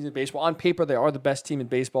best teams in baseball. On paper, they are the best team in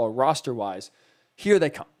baseball roster-wise. Here they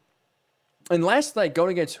come. And last night, going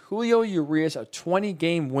against Julio Urias, a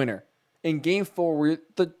 20-game winner in Game 4, where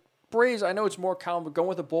the Braves, I know it's more common, but going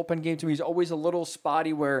with a bullpen game to me is always a little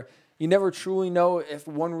spotty where you never truly know if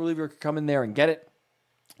one reliever could come in there and get it.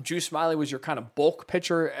 Drew Smyly was your kind of bulk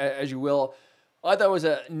pitcher, as you will. I thought it was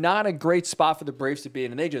not a great spot for the Braves to be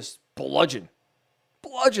in, and they just bludgeoned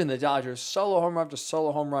the Dodgers. Solo home run after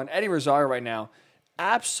solo home run. Eddie Rosario right now,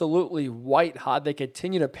 absolutely white hot. They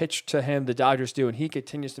continue to pitch to him, the Dodgers do, and he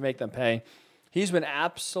continues to make them pay. He's been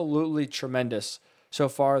absolutely tremendous so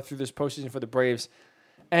far through this postseason for the Braves.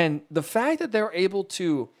 And the fact that they're able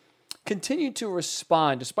to continue to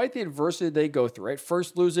respond despite the adversity they go through, right?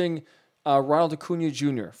 First losing Ronald Acuna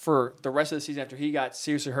Jr. for the rest of the season after he got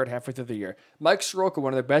seriously hurt halfway through the year. Mike Soroka,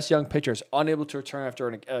 one of their best young pitchers, unable to return after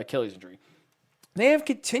an Achilles injury. They have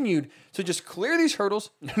continued to just clear these hurdles,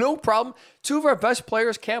 no problem. 2 of our best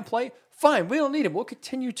players can't play. Fine, we don't need them. We'll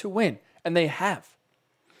continue to win. And they have.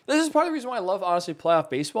 This is part of the reason why I love, honestly, playoff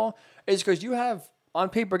baseball, is because you have, on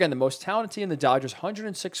paper, again, the most talented team in the Dodgers,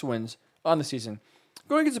 106 wins on the season,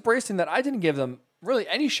 going against a Braves team that I didn't give them really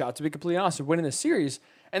any shot, to be completely honest, of winning the series,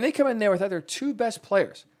 and they come in there without their 2 best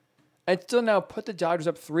players, and still now put the Dodgers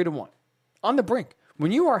up 3-1 on the brink.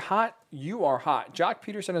 When you are hot, you are hot. Jock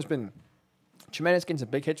Peterson has been tremendous, getting some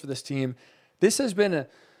big hits for this team. This has been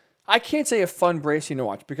I can't say a fun Braves team to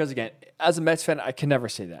watch because, again, as a Mets fan, I can never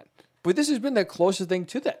say that. But this has been the closest thing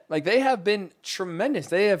to that. Like, they have been tremendous.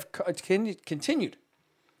 They have continued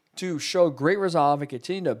to show great resolve and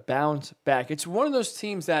continue to bounce back. It's one of those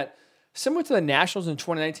teams that, similar to the Nationals in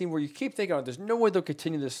 2019, where you keep thinking, oh, there's no way they'll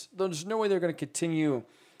continue this. There's no way they're going to continue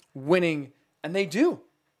winning. And they do.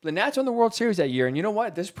 The Nats won the World Series that year. And you know what?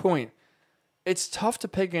 At this point, it's tough to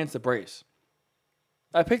pick against the Braves.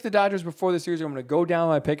 I picked the Dodgers before the series. I'm going to go down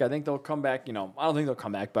my pick. I think they'll come back. I don't think they'll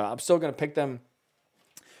come back, but I'm still going to pick them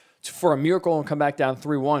for a miracle and come back down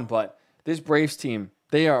 3-1. But this Braves team,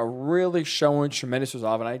 they are really showing tremendous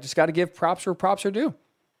resolve, and I just got to give props where props are due.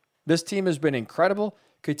 This team has been incredible,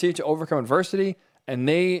 continue to overcome adversity, and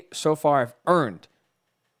they so far have earned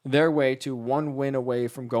their way to 1 win away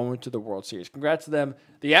from going to the World Series. Congrats to them.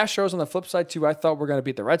 The Astros on the flip side, too, I thought were going to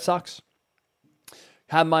beat the Red Sox.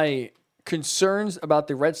 Had my concerns about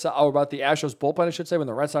the about the Astros bullpen, I should say, when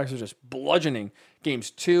the Red Sox were just bludgeoning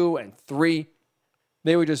games 2 and 3.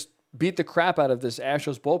 They would just beat the crap out of this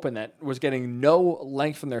Astros bullpen that was getting no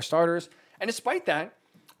length from their starters. And despite that,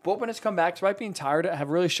 bullpen has come back, despite being tired, have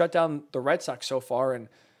really shut down the Red Sox so far. And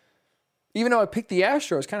even though I picked the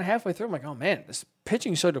Astros kind of halfway through, I'm like, oh man, this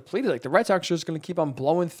pitching is so depleted. Like, the Red Sox are just going to keep on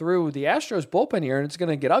blowing through the Astros bullpen here, and it's going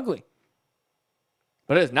to get ugly.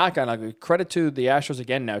 But it has not gotten ugly. Credit to the Astros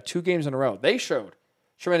again now. 2 games in a row. They showed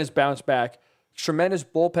tremendous bounce back, tremendous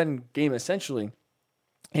bullpen game essentially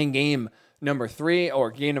in game number 3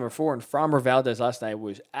 or game number 4. And Framber Valdez last night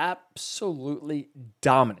was absolutely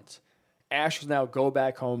dominant Astros now go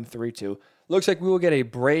back home 3-2. Looks like we will get a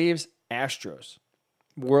Braves-Astros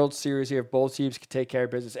World Series here. If both teams can take care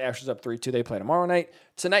of business, Astros up 3-2. They play tomorrow night.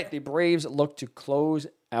 Tonight, the Braves look to close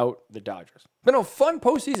out the Dodgers. Been a fun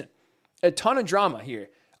postseason. A ton of drama here.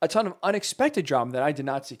 A ton of unexpected drama that I did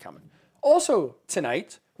not see coming. Also,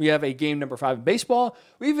 tonight, we have a game number 5 in baseball.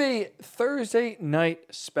 We have a Thursday night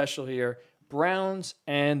special here. Browns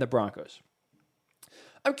and the Broncos.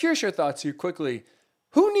 I'm curious your thoughts here quickly.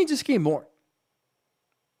 Who needs this game more?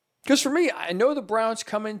 Because for me, I know the Browns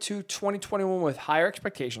come into 2021 with higher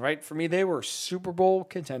expectation, right? For me, they were Super Bowl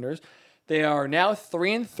contenders. They are now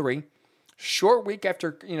 3-3. Short week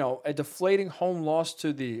after, a deflating home loss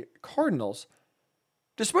to the Cardinals.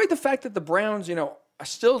 Despite the fact that the Browns,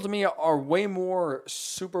 still to me are way more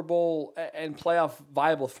Super Bowl and playoff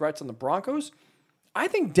viable threats than the Broncos, I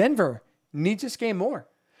think Denver needs this game more.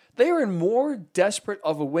 They are in more desperate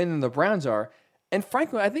of a win than the Browns are. And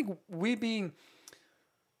frankly, I think we'd be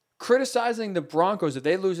criticizing the Broncos if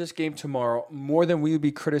they lose this game tomorrow more than we would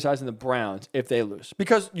be criticizing the Browns if they lose.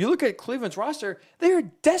 Because you look at Cleveland's roster, they are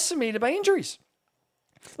decimated by injuries.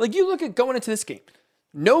 Like you look at going into this game,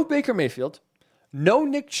 no Baker Mayfield, no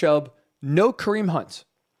Nick Chubb, no Kareem Hunt.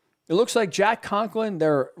 It looks like Jack Conklin,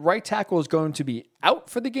 their right tackle, is going to be out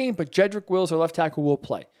for the game, but Jedrick Wills, their left tackle, will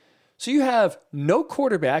play. So you have no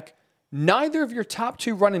quarterback, neither of your top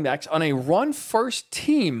 2 running backs on a run-first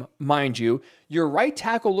team, mind you. Your right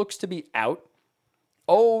tackle looks to be out.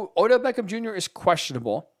 Oh, Odell Beckham Jr. is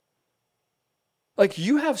questionable. Like,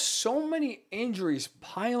 you have so many injuries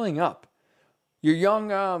piling up. Your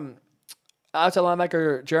young outside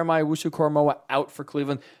linebacker Jeremiah Owusu-Koramoah out for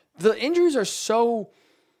Cleveland. The injuries are so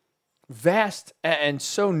vast and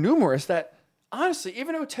so numerous that, honestly,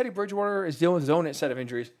 even though Teddy Bridgewater is dealing with his own set of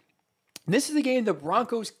injuries, this is a game the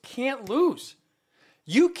Broncos can't lose.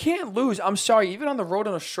 You can't lose, I'm sorry, even on the road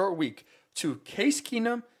on a short week, to Case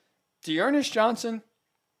Keenum, Dearness Johnson,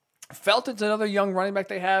 Felton's another young running back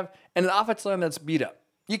they have, and an offensive line that's beat up.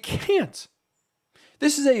 You can't.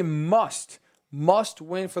 This is a must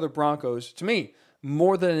win for the Broncos, to me,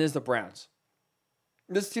 more than it is the Browns.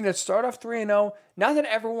 This team that started off 3-0, not that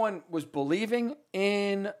everyone was believing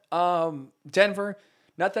in Denver,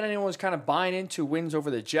 not that anyone was kind of buying into wins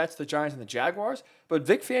over the Jets, the Giants, and the Jaguars, but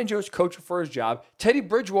Vic Fangio is coaching for his job. Teddy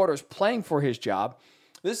Bridgewater is playing for his job.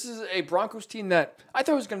 This is a Broncos team that I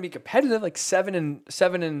thought was going to be competitive, like 7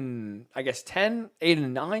 and I guess 10, 8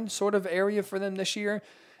 and 9 sort of area for them this year.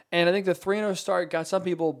 And I think the 3-0 start got some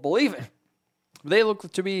people believing. They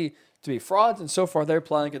look to be frauds, and so far they're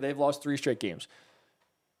playing it. They've lost 3 straight games.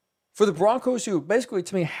 For the Broncos, who basically,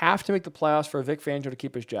 to me, have to make the playoffs for Vic Fangio to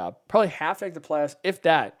keep his job, probably have to make the playoffs, if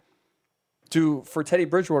that, for Teddy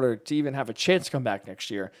Bridgewater to even have a chance to come back next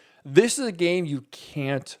year. This is a game you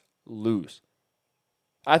can't lose.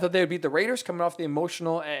 I thought they would beat the Raiders coming off the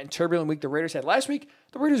emotional and turbulent week the Raiders had last week.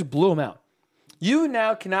 The Raiders blew them out. You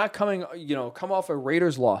now cannot come off a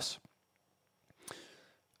Raiders loss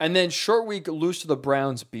and then short week lose to the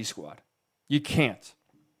Browns B squad. You can't.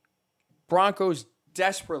 Broncos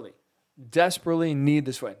desperately need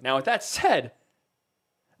this win. Now, with that said,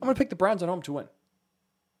 I'm going to pick the Browns at home to win.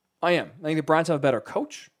 I am. I think the Browns have a better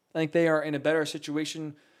coach. I think they are in a better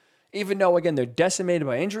situation, even though, again, they're decimated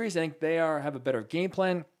by injuries. I think they have a better game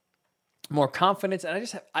plan, more confidence,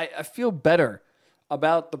 and I feel better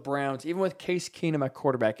about the Browns, even with Case Keenum at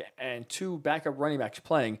quarterback and 2 backup running backs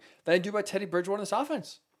playing, than I do about Teddy Bridgewater in this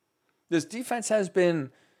offense. This defense has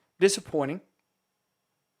been disappointing.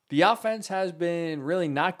 The offense has been really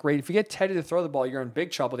not great. If you get Teddy to throw the ball, you're in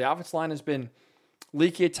big trouble. The offensive line has been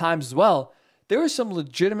leaky at times as well. There are some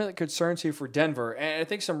legitimate concerns here for Denver, and I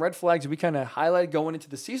think some red flags we kind of highlighted going into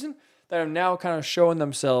the season that are now kind of showing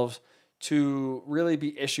themselves to really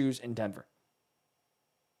be issues in Denver.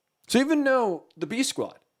 So even though the B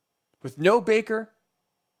squad, with no Baker,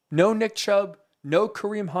 no Nick Chubb, no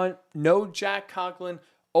Kareem Hunt, no Jack Conklin,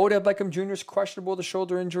 Odell Beckham Jr. is questionable with a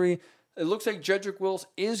shoulder injury. It looks like Jedrick Wills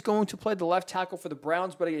is going to play the left tackle for the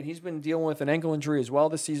Browns, but again, he's been dealing with an ankle injury as well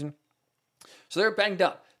this season. So they're banged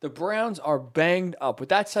up. The Browns are banged up. With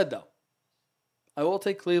that said, though, I will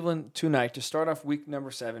take Cleveland tonight to start off week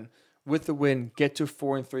number 7 with the win, get to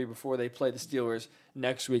 4-3 before they play the Steelers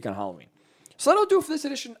next week on Halloween. So that'll do it for this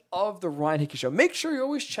edition of the Ryan Hickey Show. Make sure you're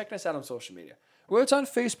always checking us out on social media. Whether it's on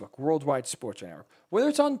Facebook, Worldwide Sports Network, whether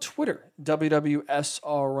it's on Twitter,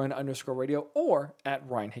 WWSRN_radio, or at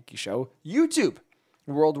Ryan Hickey Show, YouTube,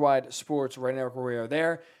 Worldwide Sports Network, where we are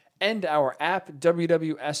there, and our app,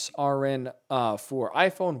 WWSRN for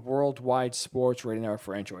iPhone, Worldwide Sports Radio Network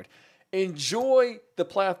for Android. Enjoy the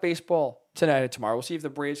playoff baseball tonight and tomorrow. We'll see if the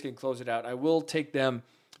Braves can close it out. I will take them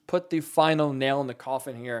put the final nail in the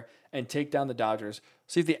coffin here and take down the Dodgers.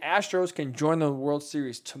 See if the Astros can join the World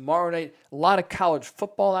Series tomorrow night. A lot of college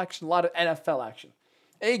football action, a lot of NFL action.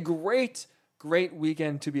 A great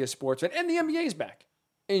weekend to be a sports fan. And the NBA is back.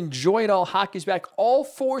 Enjoy it all. Hockey's back. All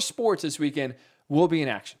 4 sports this weekend will be in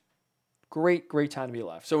action. Great time to be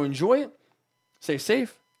alive. So enjoy it. Stay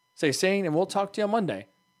safe. Stay sane. And we'll talk to you on Monday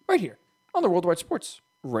right here on the Worldwide Sports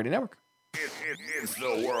Radio Network. It's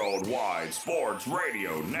the Worldwide Sports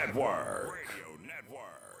Radio Network.